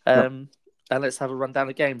 And let's have a rundown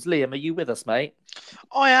of games. Liam, are you with us, mate?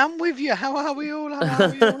 I am with you. How are we all? How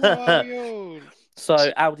are we all?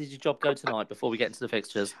 So, how did your job go tonight before we get into the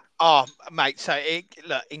fixtures? Oh, mate, so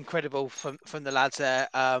look, incredible from the lads there.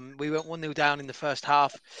 We went 1-0 down in the first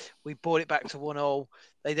half. We brought it back to 1-1.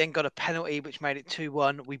 They then got a penalty, which made it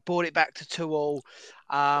 2-1. We brought it back to 2-2.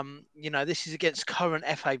 This is against current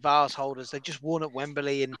FA Vase holders. They just won at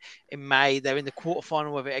Wembley in May. They're in the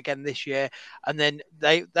quarterfinal of it again this year. And then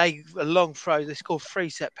they a long throw. They scored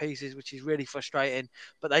 3 set pieces, which is really frustrating.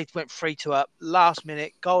 But they went 3-2 up. Last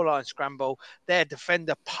minute, goal line scramble. Their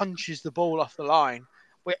defender punches the ball off the line.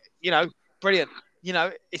 Brilliant.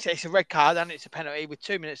 It's a red card and it's a penalty with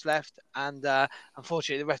 2 minutes left. And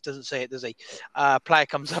unfortunately, the ref doesn't see it, does he? Player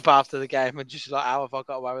comes up after the game and just like, how have I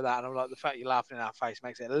got away with that? And I'm like, the fact you're laughing in our face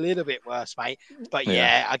makes it a little bit worse, mate. But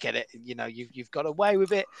yeah, I get it. You've got away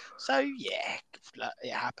with it. So yeah,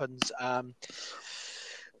 it happens.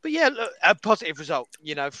 But yeah, look, a positive result.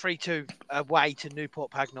 3-2 away to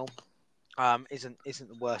Newport Pagnell isn't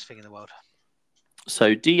the worst thing in the world.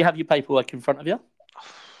 So, do you have your paperwork in front of you?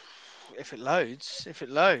 If it loads.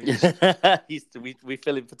 we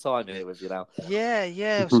fill in for time here with you now.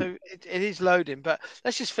 Yeah. So it is loading, but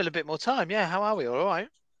let's just fill a bit more time. Yeah, how are we? All right.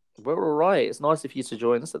 We're all right. It's nice of you to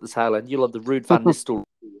join us at the tail end. You'll have the Rude Van Nistelrooy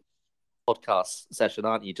podcast session,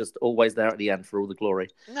 aren't you? Just always there at the end for all the glory.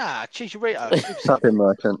 Nah, Chicharito. Happy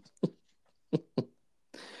merchant.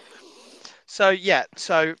 So yeah,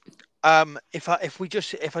 if I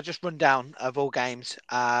just run down of all games,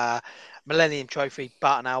 Millennium Trophy,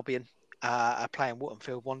 Barton Albion are playing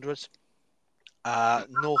Woottonfield Wanderers.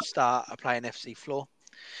 North Star are playing FC Floor.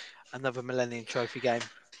 Another Millennium Trophy game.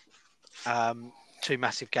 2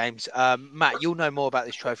 massive games. Matt, you'll know more about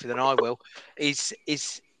this trophy than I will. Is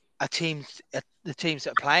the teams that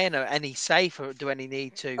are playing, are any safe, or do any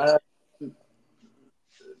need to?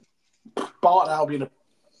 Barton Albion are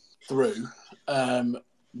through.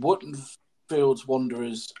 Woottonfield's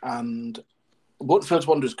Wanderers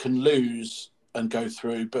can lose and go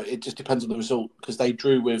through, but it just depends on the result, because they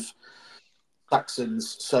drew with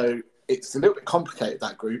Saxons, so it's a little bit complicated,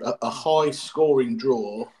 that group. A high scoring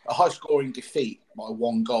defeat by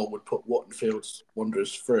 1 goal would put Woottonfield's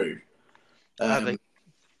Wanderers through. But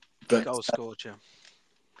goal scored, yeah.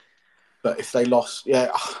 But if they lost, I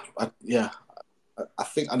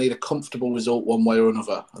think I need a comfortable result one way or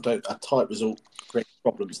another. A tight result creates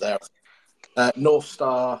problems there. North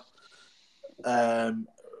Star are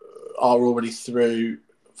already through.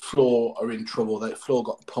 Floor are in trouble. Floor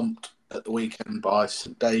got pumped at the weekend by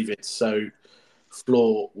St David's, so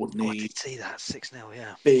Floor would need. I did see that 6-0.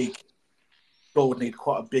 Yeah, Floor would need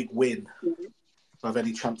quite a big win to have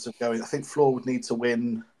any chance of going. I think Floor would need to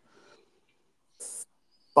win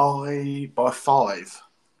by 5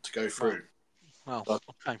 to go through. Well,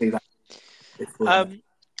 okay.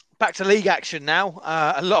 Back to league action now.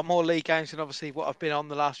 A lot more league games than obviously what I've been on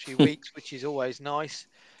the last few weeks, which is always nice.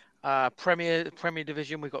 Premier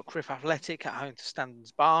Division, we've got Criff Athletic at home to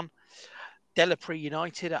Standon's Barn. Delapre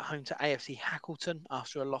United at home to AFC Hackleton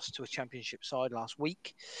after a loss to a championship side last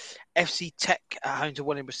week. FC Tech at home to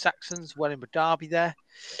Wellingborough Saxons, Wellingborough Derby there.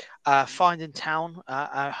 Findon Town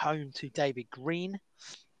at home to David Green.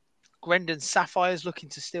 Grendon Sapphires looking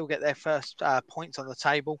to still get their first points on the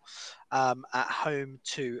table at home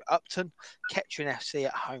to Upton. Kettering FC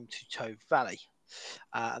at home to Tove Valley.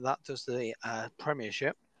 That does the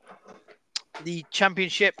Premiership. The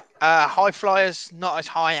Championship, High Flyers, not as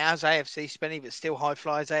high as AFC Spinney, but still High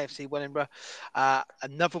Flyers, AFC Wellingborough.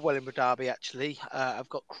 Another Wellingborough derby, actually. I've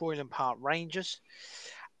got Croydon Park Rangers.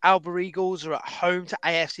 Alba Eagles are at home to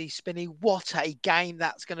AFC Spinney. What a game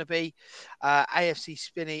that's going to be. AFC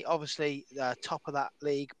Spinney, obviously, top of that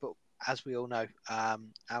league, but as we all know,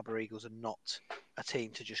 Alba Eagles are not a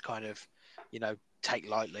team to just kind of, take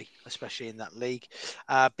lightly, especially in that league.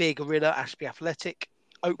 Beer Gorilla, Ashby Athletic.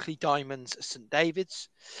 Oakley Diamonds, St David's.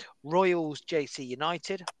 Royals, JC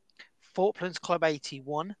United. Falklands Club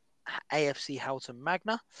 81, AFC Houghton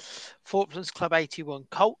Magna. Falklands Club 81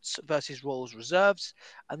 Colts versus Royals Reserves.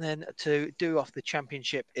 And then to do off the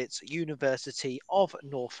championship, it's University of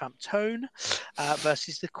Northampton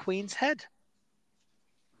versus the Queen's Head.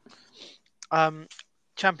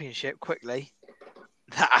 Championship, quickly.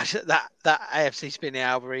 That AFC Spinning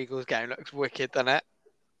Alba Eagles game looks wicked, doesn't it?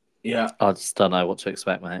 Yeah. I just don't know what to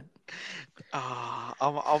expect, mate.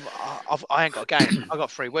 I ain't got a game. I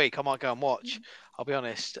got 3 weeks. I might go and watch. I'll be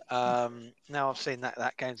honest. Now I've seen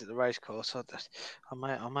that game's at the racecourse.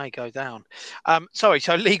 I may go down. So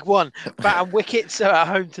League One. Baton Wickets are at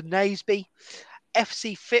home to Naseby.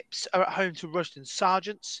 FC Phipps are at home to Rushden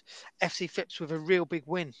Sergeants. FC Phipps with a real big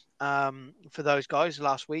win for those guys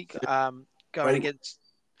last week.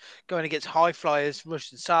 Going against High Flyers,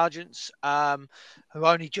 Rushden Sergeants, who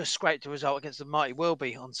only just scraped a result against the mighty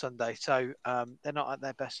Wilby on Sunday. So they're not at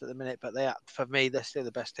their best at the minute, but for me, they're still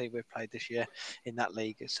the best team we've played this year in that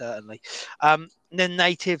league, certainly. Then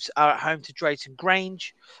Natives are at home to Drayton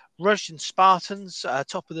Grange. Rushden Spartans,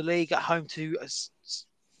 top of the league, at home to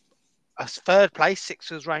a third place,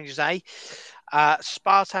 Sixfields Rangers A.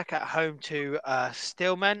 Spartak at home to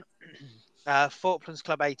Stillmen. Falklands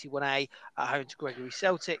Club 81A at home to Gregory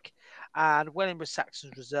Celtic, and Wellingborough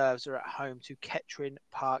Saxons Reserves are at home to Kettering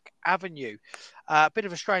Park Avenue. A bit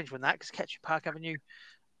of a strange one, that, because Kettering Park Avenue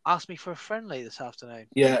asked me for a friendly this afternoon.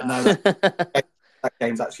 Yeah, no, that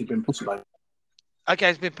game's actually been postponed. Okay,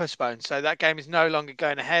 it's been postponed, so that game is no longer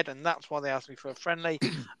going ahead, and that's why they asked me for a friendly.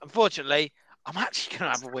 Unfortunately, I'm actually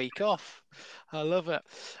going to have a week off. I love it.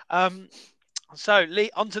 So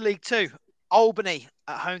on to League Two. Albany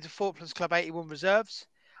at home to Falklands Club 81 Reserves.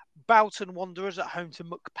 Boughton Wanderers at home to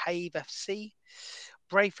Muckpave FC.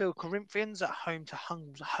 Brayfield Corinthians at home to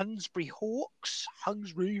Hunsbury Hawks.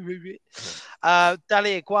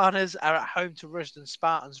 Dally Iguanas are at home to Rushden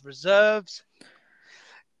Spartans Reserves.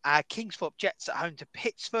 Kingsthorpe Jets at home to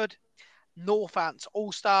Pittsford. Northants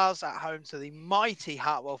All-Stars at home to the mighty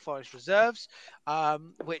Hartwell Forest Reserves,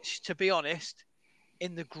 which, to be honest,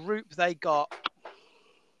 in the group they got,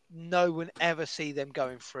 no one ever see them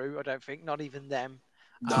going through, I don't think, not even them.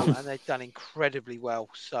 And they've done incredibly well.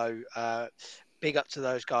 So big up to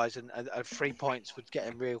those guys, and 3 points would get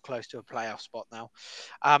them real close to a playoff spot now.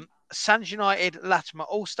 Sands United, Latimer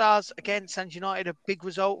All-Stars. Again, Sands United, a big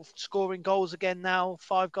result, scoring goals again now.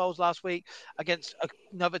 5 goals last week against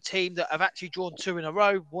another team that have actually drawn 2 in a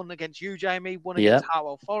row. One against you, Jamie, one against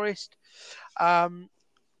Hartwell Forest. So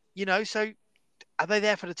are they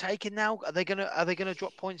there for the taking now? Are they gonna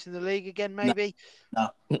drop points in the league again? Maybe. No.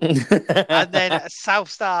 And then South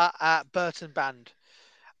Star at Burton Band.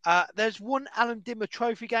 There's one Alan Dimmer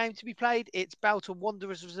Trophy game to be played. It's Boughton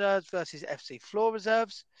Wanderers Reserves versus FC Floor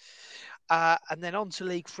Reserves. And then on to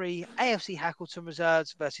League 3, AFC Hackleton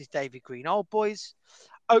Reserves versus David Green Old Boys.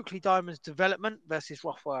 Oakley Diamonds Development versus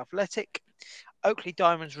Rothwell Athletic. Oakley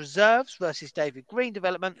Diamonds Reserves versus David Green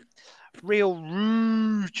Development. Real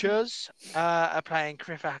Rooters are playing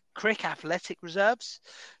Crick Athletic Reserves.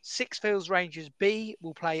 Sixfields Rangers B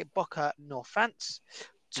will play Boca Northants.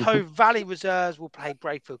 Tove Valley Reserves will play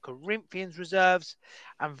Brayfield Corinthians Reserves,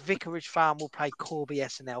 and Vicarage Farm will play Corby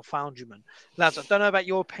SNL Foundryman. Lads, I don't know about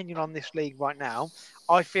your opinion on this league right now.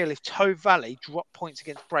 I feel if Tove Valley drop points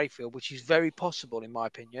against Brayfield, which is very possible in my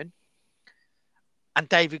opinion, and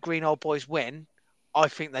David Green Old Boys win, I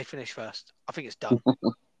think they finish first. I think it's done.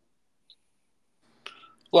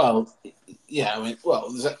 Well, yeah, I mean,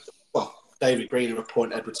 David Green are a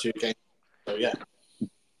point Edward 2 games. So yeah,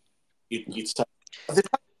 you'd say.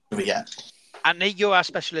 Yeah. And Nate, you're our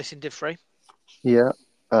specialist in Div 3. Yeah.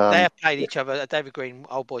 They have played each other. David Green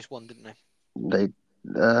Old Boys won, didn't they? Did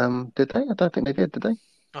they? I don't think they did they?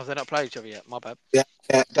 Oh, they're not playing each other yet. My bad. Yeah,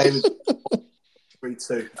 David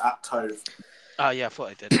 3-2 at Tove. Oh yeah, I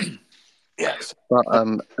thought they did. Yes. But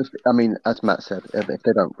I mean, as Matt said,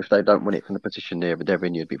 if they don't win it from the position they're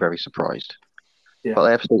in, you'd be very surprised. Yeah. But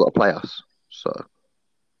they have still got to play us. So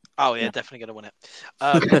Oh yeah, Yeah. definitely going to win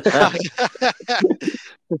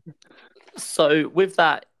it. So with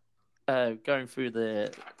that, going through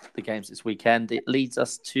the games this weekend, it leads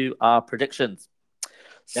us to our predictions.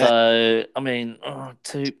 So I mean,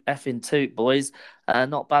 toot, boys.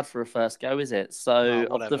 Not bad for a first go, is it? So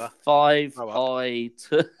Oh, of the whatever. 5 Grow up. I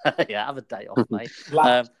took, yeah, have a day off, mate.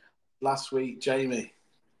 Last week, Jamie.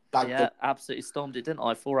 Yeah, absolutely stormed it, didn't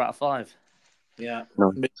I? 4 out of 5. Yeah.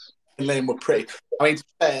 no. Me and Liam were pretty. I mean, to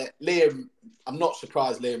be fair, Liam, I'm not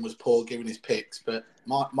surprised Liam was poor giving his picks, but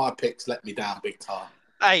my picks let me down big time.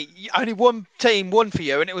 Hey, only one team won for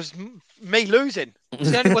you, and it was me losing.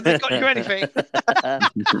 It's the only one that got you anything.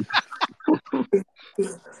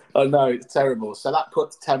 I know, it's terrible. So that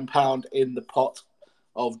puts £10 in the pot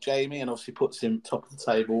of Jamie and obviously puts him top of the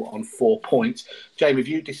table on 4 points. Jamie, have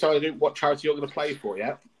you decided what charity you're going to play for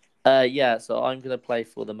yet? Yeah, so I'm going to play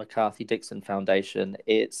for the McCarthy Dixon Foundation.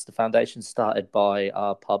 It's the foundation started by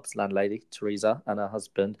our pub's landlady, Teresa, and her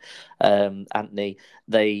husband, Anthony.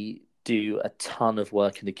 They do a ton of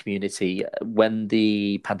work in the community. When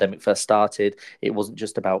the pandemic first started, it wasn't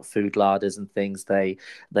just about food larders and things. They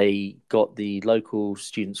got the local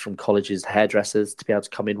students from colleges, hairdressers, to be able to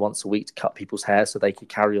come in once a week to cut people's hair so they could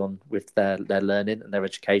carry on with their learning and their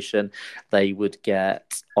education. They would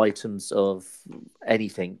get items of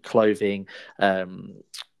anything, clothing,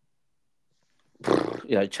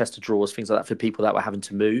 chest of drawers, things like that for people that were having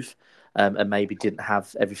to move. And maybe didn't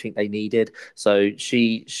have everything they needed. So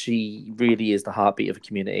she really is the heartbeat of a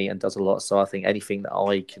community and does a lot. So I think anything that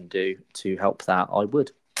I can do to help that, I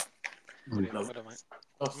would. Brilliant. Well done, mate.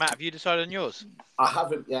 Matt, have you decided on yours? I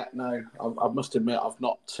haven't yet. No, I must admit I've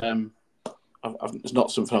not. It's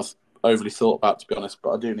not something I've overly thought about, to be honest.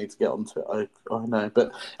 But I do need to get onto it. I know,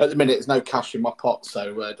 but at the minute there's no cash in my pot, so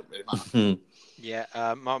it doesn't really matter.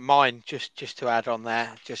 Yeah, mine, just to add on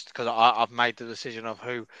there, just because I've made the decision of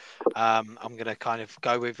who I'm going to kind of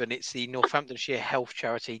go with, and it's the Northamptonshire health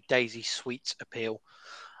charity Daisy Sweets Appeal,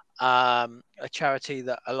 a charity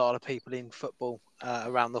that a lot of people in football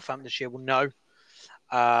around Northamptonshire will know.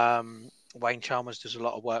 Wayne Chalmers does a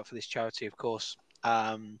lot of work for this charity, of course,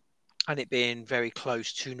 and it being very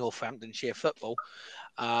close to Northamptonshire football,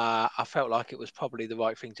 I felt like it was probably the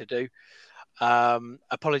right thing to do.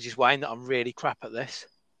 Apologies, Wayne, that I'm really crap at this.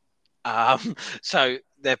 So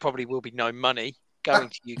there probably will be no money going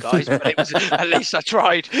to you guys, but it was at least I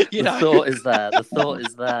tried. You know, the thought is there. The thought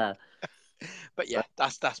is there. But yeah,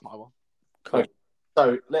 that's my one. Cool.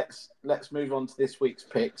 So let's move on to this week's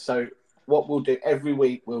pick. So what we'll do every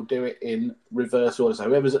week, we'll do it in reverse order. So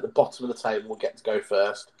whoever's at the bottom of the table will get to go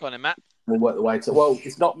first. Go on then, Matt. We'll work the way to. Well,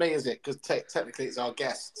 it's not me, is it? Because technically it's our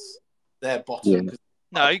guests. They're bottom. Yeah.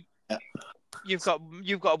 No. Yeah. You've got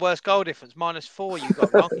a worse goal difference. -4 you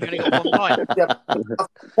got wrong. You only got 1 point. Yeah,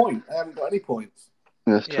 point. I haven't got any points.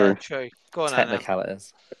 That's true. Yeah, true. Go on,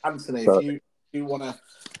 Technicalities. Anthony, if you want to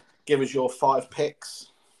give us your 5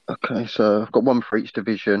 picks. Okay, so I've got one for each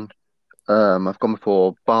division. I've gone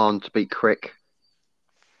for Barn to beat Crick.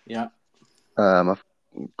 Yeah.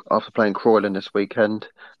 After playing Croydon this weekend,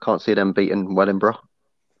 can't see them beating Wellingborough.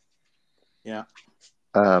 Yeah.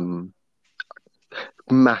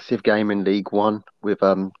 Massive game in League One with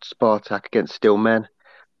Spartak against Stillmen. I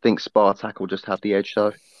think Spartak will just have the edge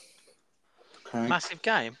though. Okay. Massive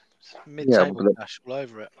game. Mid-table dash all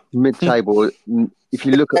over it. Mid-table. If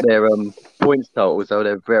you look at their points totals, though,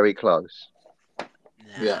 they're very close.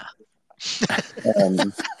 Yeah.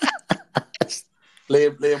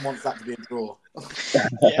 Liam wants that to be a draw.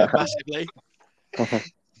 Yeah, massively.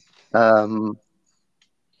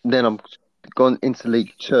 Then I'm gone into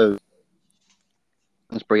League Two.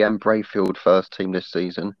 Hunsbury and Brayfield first team this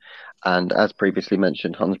season, and as previously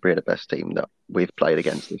mentioned, Hunsbury are the best team that we've played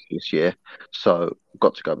against this year, so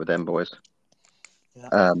got to go with them boys. Yeah.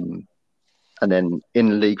 And then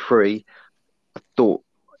in League Three, I thought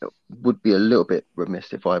it would be a little bit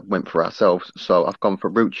remiss if I went for ourselves, so I've gone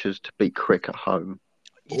for Roachers to beat Crick at home.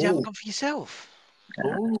 You haven't gone for yourself.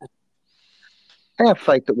 I have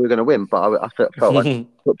faith that we're going to win, but I felt like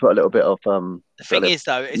put a little bit of The thing is,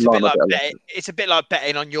 though, it's a bit like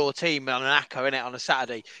betting on your team on an ACCO, isn't it, on a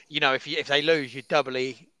Saturday? You know, if they lose, you're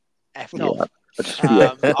doubly effed off.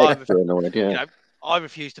 I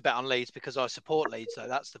refuse to bet on Leeds because I support Leeds, so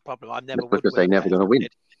that's the problem. I never would. Because they're never going to win.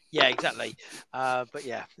 Yeah, exactly. But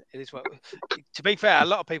yeah, it is what. To be fair, a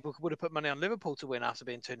lot of people would have put money on Liverpool to win after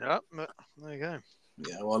being 2-0 up. But there you go.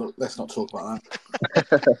 Yeah, well, look, let's not talk about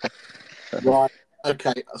that. Right.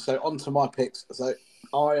 Okay. So on to my picks. So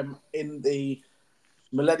I am in the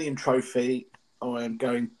Millennium Trophy. I am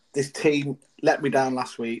going. This team let me down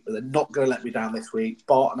last week, but they're not going to let me down this week.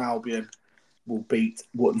 Barton Albion will beat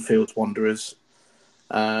Wootton Fields Wanderers.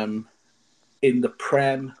 In the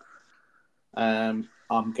Prem, I'm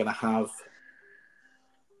going to have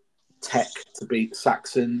Tech to beat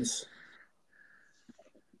Saxons.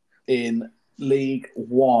 In League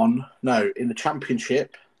One, no, in the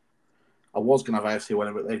Championship, I was going to have AFC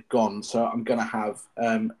Welling, but they've gone. So I'm going to have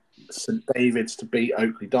St David's to beat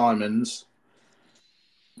Oakley Diamonds.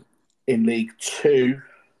 In League Two,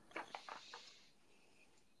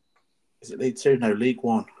 is it League Two? No, League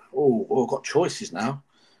One. Oh, I've got choices now.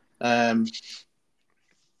 I'm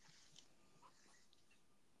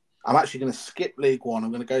actually going to skip League One. I'm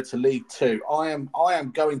going to go to League Two. I am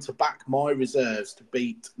going to back my reserves to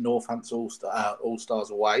beat Northampton All Stars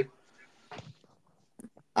away,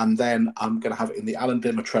 and then I'm going to have it in the Alan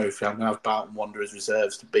Dimmer Trophy. I'm going to have Barton Wanderers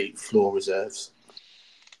reserves to beat Floor reserves.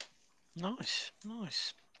 Nice.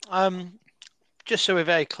 Just so we're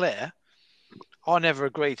very clear, I never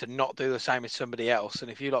agreed to not do the same as somebody else. And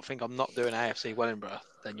if you lot think I'm not doing AFC Wellingborough,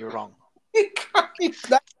 then you're wrong.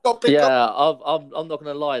 Yeah, I'm not going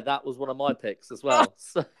to lie. That was one of my picks as well.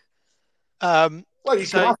 So. Well, you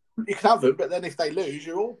can have them, but then if they lose,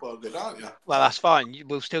 you're all buggered, aren't you? Well, that's fine.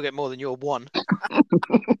 We'll still get more than your one.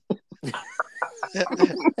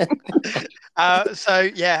 So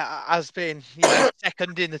yeah, as being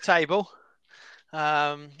second in the table,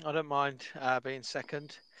 I don't mind being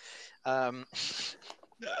second. So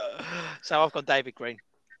I've got David Green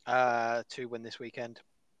to win this weekend.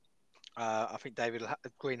 I think David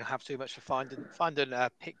Green will have too much to find and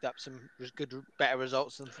picked up some better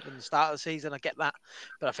results than the start of the season. I get that,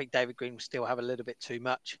 but I think David Green will still have a little bit too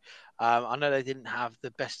much. I know they didn't have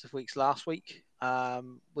the best of weeks last week.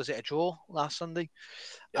 Was it a draw last Sunday?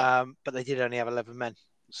 Yeah. But they did only have 11 men.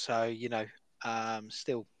 So,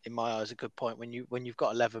 still, in my eyes, a good point. When you've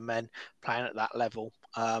got 11 men playing at that level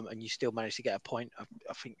and you still manage to get a point, I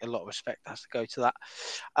think a lot of respect has to go to that.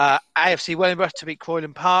 AFC Wellingborough to beat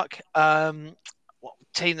Croydon Park.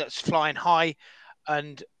 Team that's flying high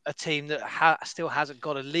and a team that still hasn't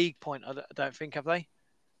got a league point, I don't think, have they?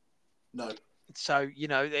 No. So, you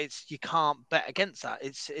can't bet against that.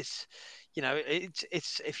 It's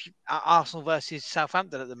if Arsenal versus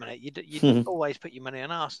Southampton at the minute, you always put your money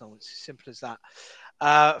on Arsenal. It's as simple as that.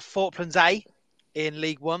 Falklands A in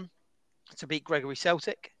League One to beat Gregory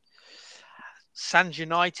Celtic. Sands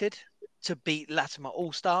United to beat Latimer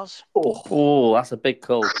All Stars. Oh, that's a big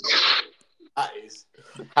call.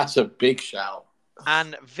 That's a big shout.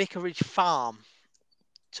 And Vicarage Farm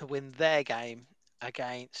to win their game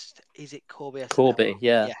against, is it Corby SNL? Corby,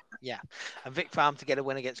 yeah. And Vic Farm to get a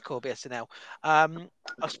win against Corby SNL. I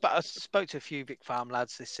spoke to a few Vic Farm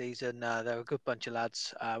lads this season. They're a good bunch of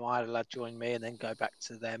lads. I had a lad join me and then go back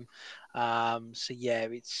to them. They're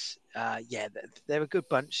a good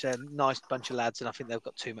bunch. They're a nice bunch of lads, and I think they've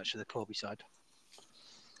got too much of the Corby side.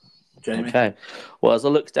 Jamie? Okay. Well, as I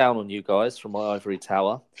look down on you guys from my ivory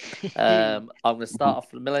tower, I'm going to start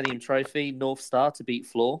off with the Millennium Trophy, North Star to beat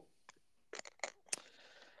Floor.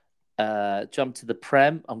 Jump to the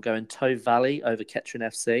Prem. I'm going Toe Valley over Kettering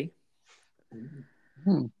FC.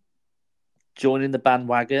 Joining the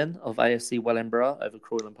bandwagon of AFC Wellingborough over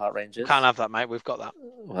Croydon Park Rangers. Can't have that, mate. We've got that.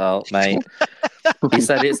 Well, mate, he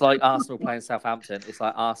said it's like Arsenal playing Southampton. It's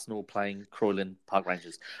like Arsenal playing Croydon Park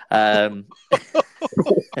Rangers.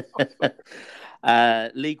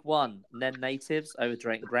 League One, Nen Natives over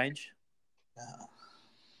Drayton Grange.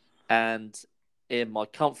 And in my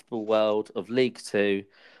comfortable world of League Two,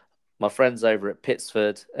 my friends over at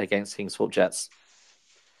Pittsford against Kingsthorpe Jets.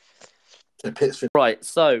 So Pittsford. Right,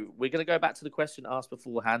 so we're going to go back to the question asked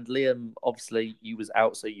beforehand. Liam, obviously, you was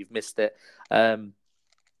out, so you've missed it.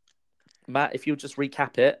 Matt, if you'll just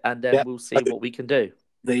recap it, and then we'll see what we can do.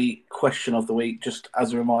 The question of the week, just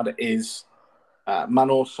as a reminder, is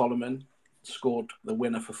Manor Solomon scored the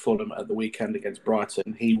winner for Fulham at the weekend against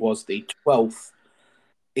Brighton. He was the 12th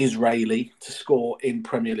Israeli to score in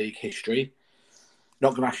Premier League history.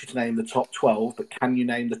 Not going to ask you to name the top 12, but can you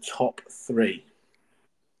name the top 3?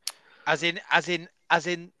 As in,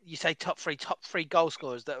 you say top three goal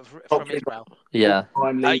scorers that are from Israel. Yeah.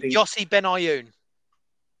 Yossi Ben Ayoun.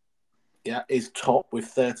 Yeah, is top with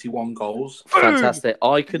 31 goals. Fantastic.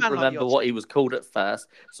 I couldn't remember what he was called at first,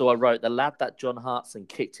 so I wrote the lad that John Hartson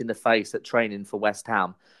kicked in the face at training for West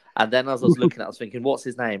Ham. And then as I was looking at it, I was thinking, what's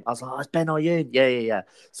his name? I was like, it's Ben Ayoun. Yeah.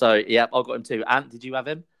 So, yeah, I got him too. Ant, did you have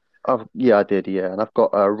him? Yeah, I did, yeah. And I've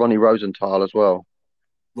got Ronnie Rosenthal as well.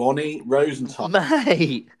 Ronnie Rosenthal,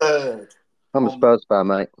 Mate. third. I'm a Spurs fan,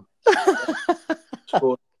 mate.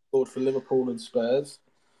 Scored for Liverpool and Spurs.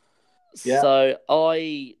 Yeah. So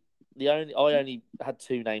I only had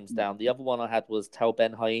two names down. The other one I had was Tal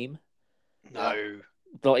Ben Haim. No.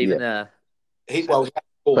 Not even Yeah. there. He had Played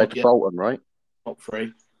scored, for Bolton, right? top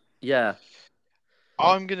three. Yeah.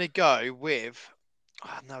 I'm going to go with.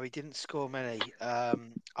 Oh, no, he didn't score many.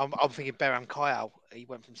 I'm thinking Beram Kyle. He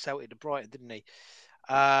went from Celtic to Brighton, didn't he?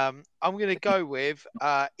 I'm going to go with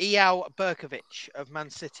Eyal Berkovic of Man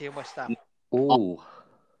City and West Ham. Ooh.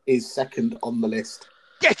 Is second on the list.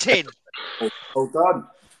 Get in. Well done.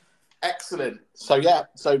 Excellent. So Ben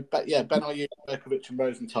Ayew, Berkovic, and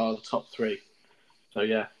Rosenthal are the top three. So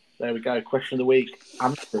yeah, there we go. Question of the week.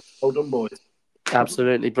 Answer. Well done, boys.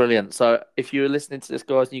 Absolutely brilliant. So if you were listening to this,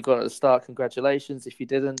 guys, and you got it at the start, congratulations. If you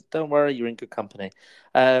didn't, don't worry, you're in good company.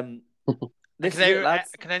 This is it, lads.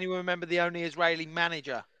 Can anyone remember the only Israeli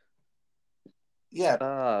manager? Yeah.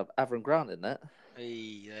 Avram Grant, isn't it?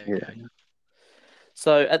 Hey, there we go.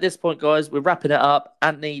 So at this point, guys, we're wrapping it up.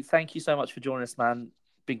 Anthony, thank you so much for joining us, man.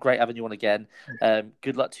 Been great having you on again.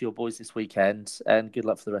 Good luck to your boys this weekend, and good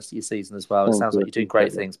luck for the rest of your season as well. It sounds like you're doing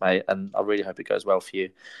great things, mate, and I really hope it goes well for you.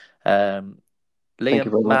 Liam,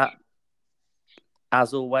 Matt,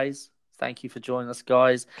 as always, thank you for joining us,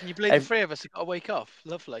 guys. Can you believe the three of us have got a week off?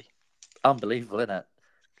 Lovely. Unbelievable, isn't it?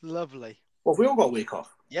 Lovely. Well, we all got a week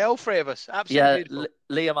off. Yeah, all three of us. Absolutely beautiful.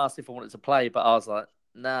 Liam asked if I wanted to play, but I was like,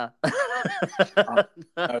 nah.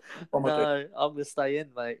 No, I'm going to stay in,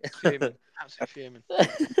 mate. Fuming. Absolutely fuming.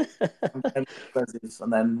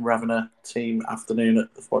 And then we're having a team afternoon at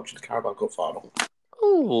watching the Carabao Cup final.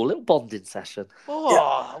 Oh, a little bonding session.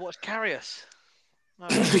 Oh, I watched Karius.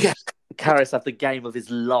 Yeah. Karius had the game of his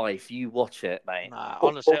life. You watch it, mate. Nah,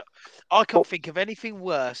 honestly, I can't think of anything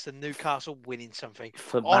worse than Newcastle winning something.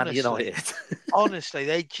 For Man United. Honestly,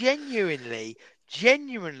 they genuinely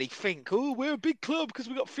think, oh, we're a big club because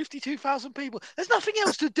we've got 52,000 people. There's nothing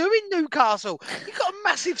else to do in Newcastle. You've got a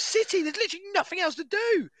massive city. There's literally nothing else to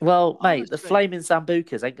do. Well, mate, the Flaming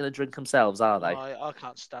Sambucas ain't going to drink themselves, are they? I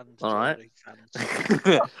can't stand all right.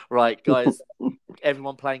 fans. Right, guys.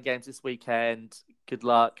 Everyone playing games this weekend. Good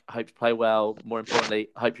luck. Hope you play well. More importantly,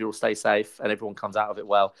 hope you all stay safe and everyone comes out of it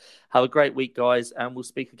well. Have a great week, guys, and we'll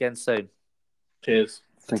speak again soon. Cheers.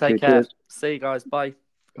 Take care. Cheers. See you guys. Bye.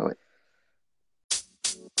 Bye.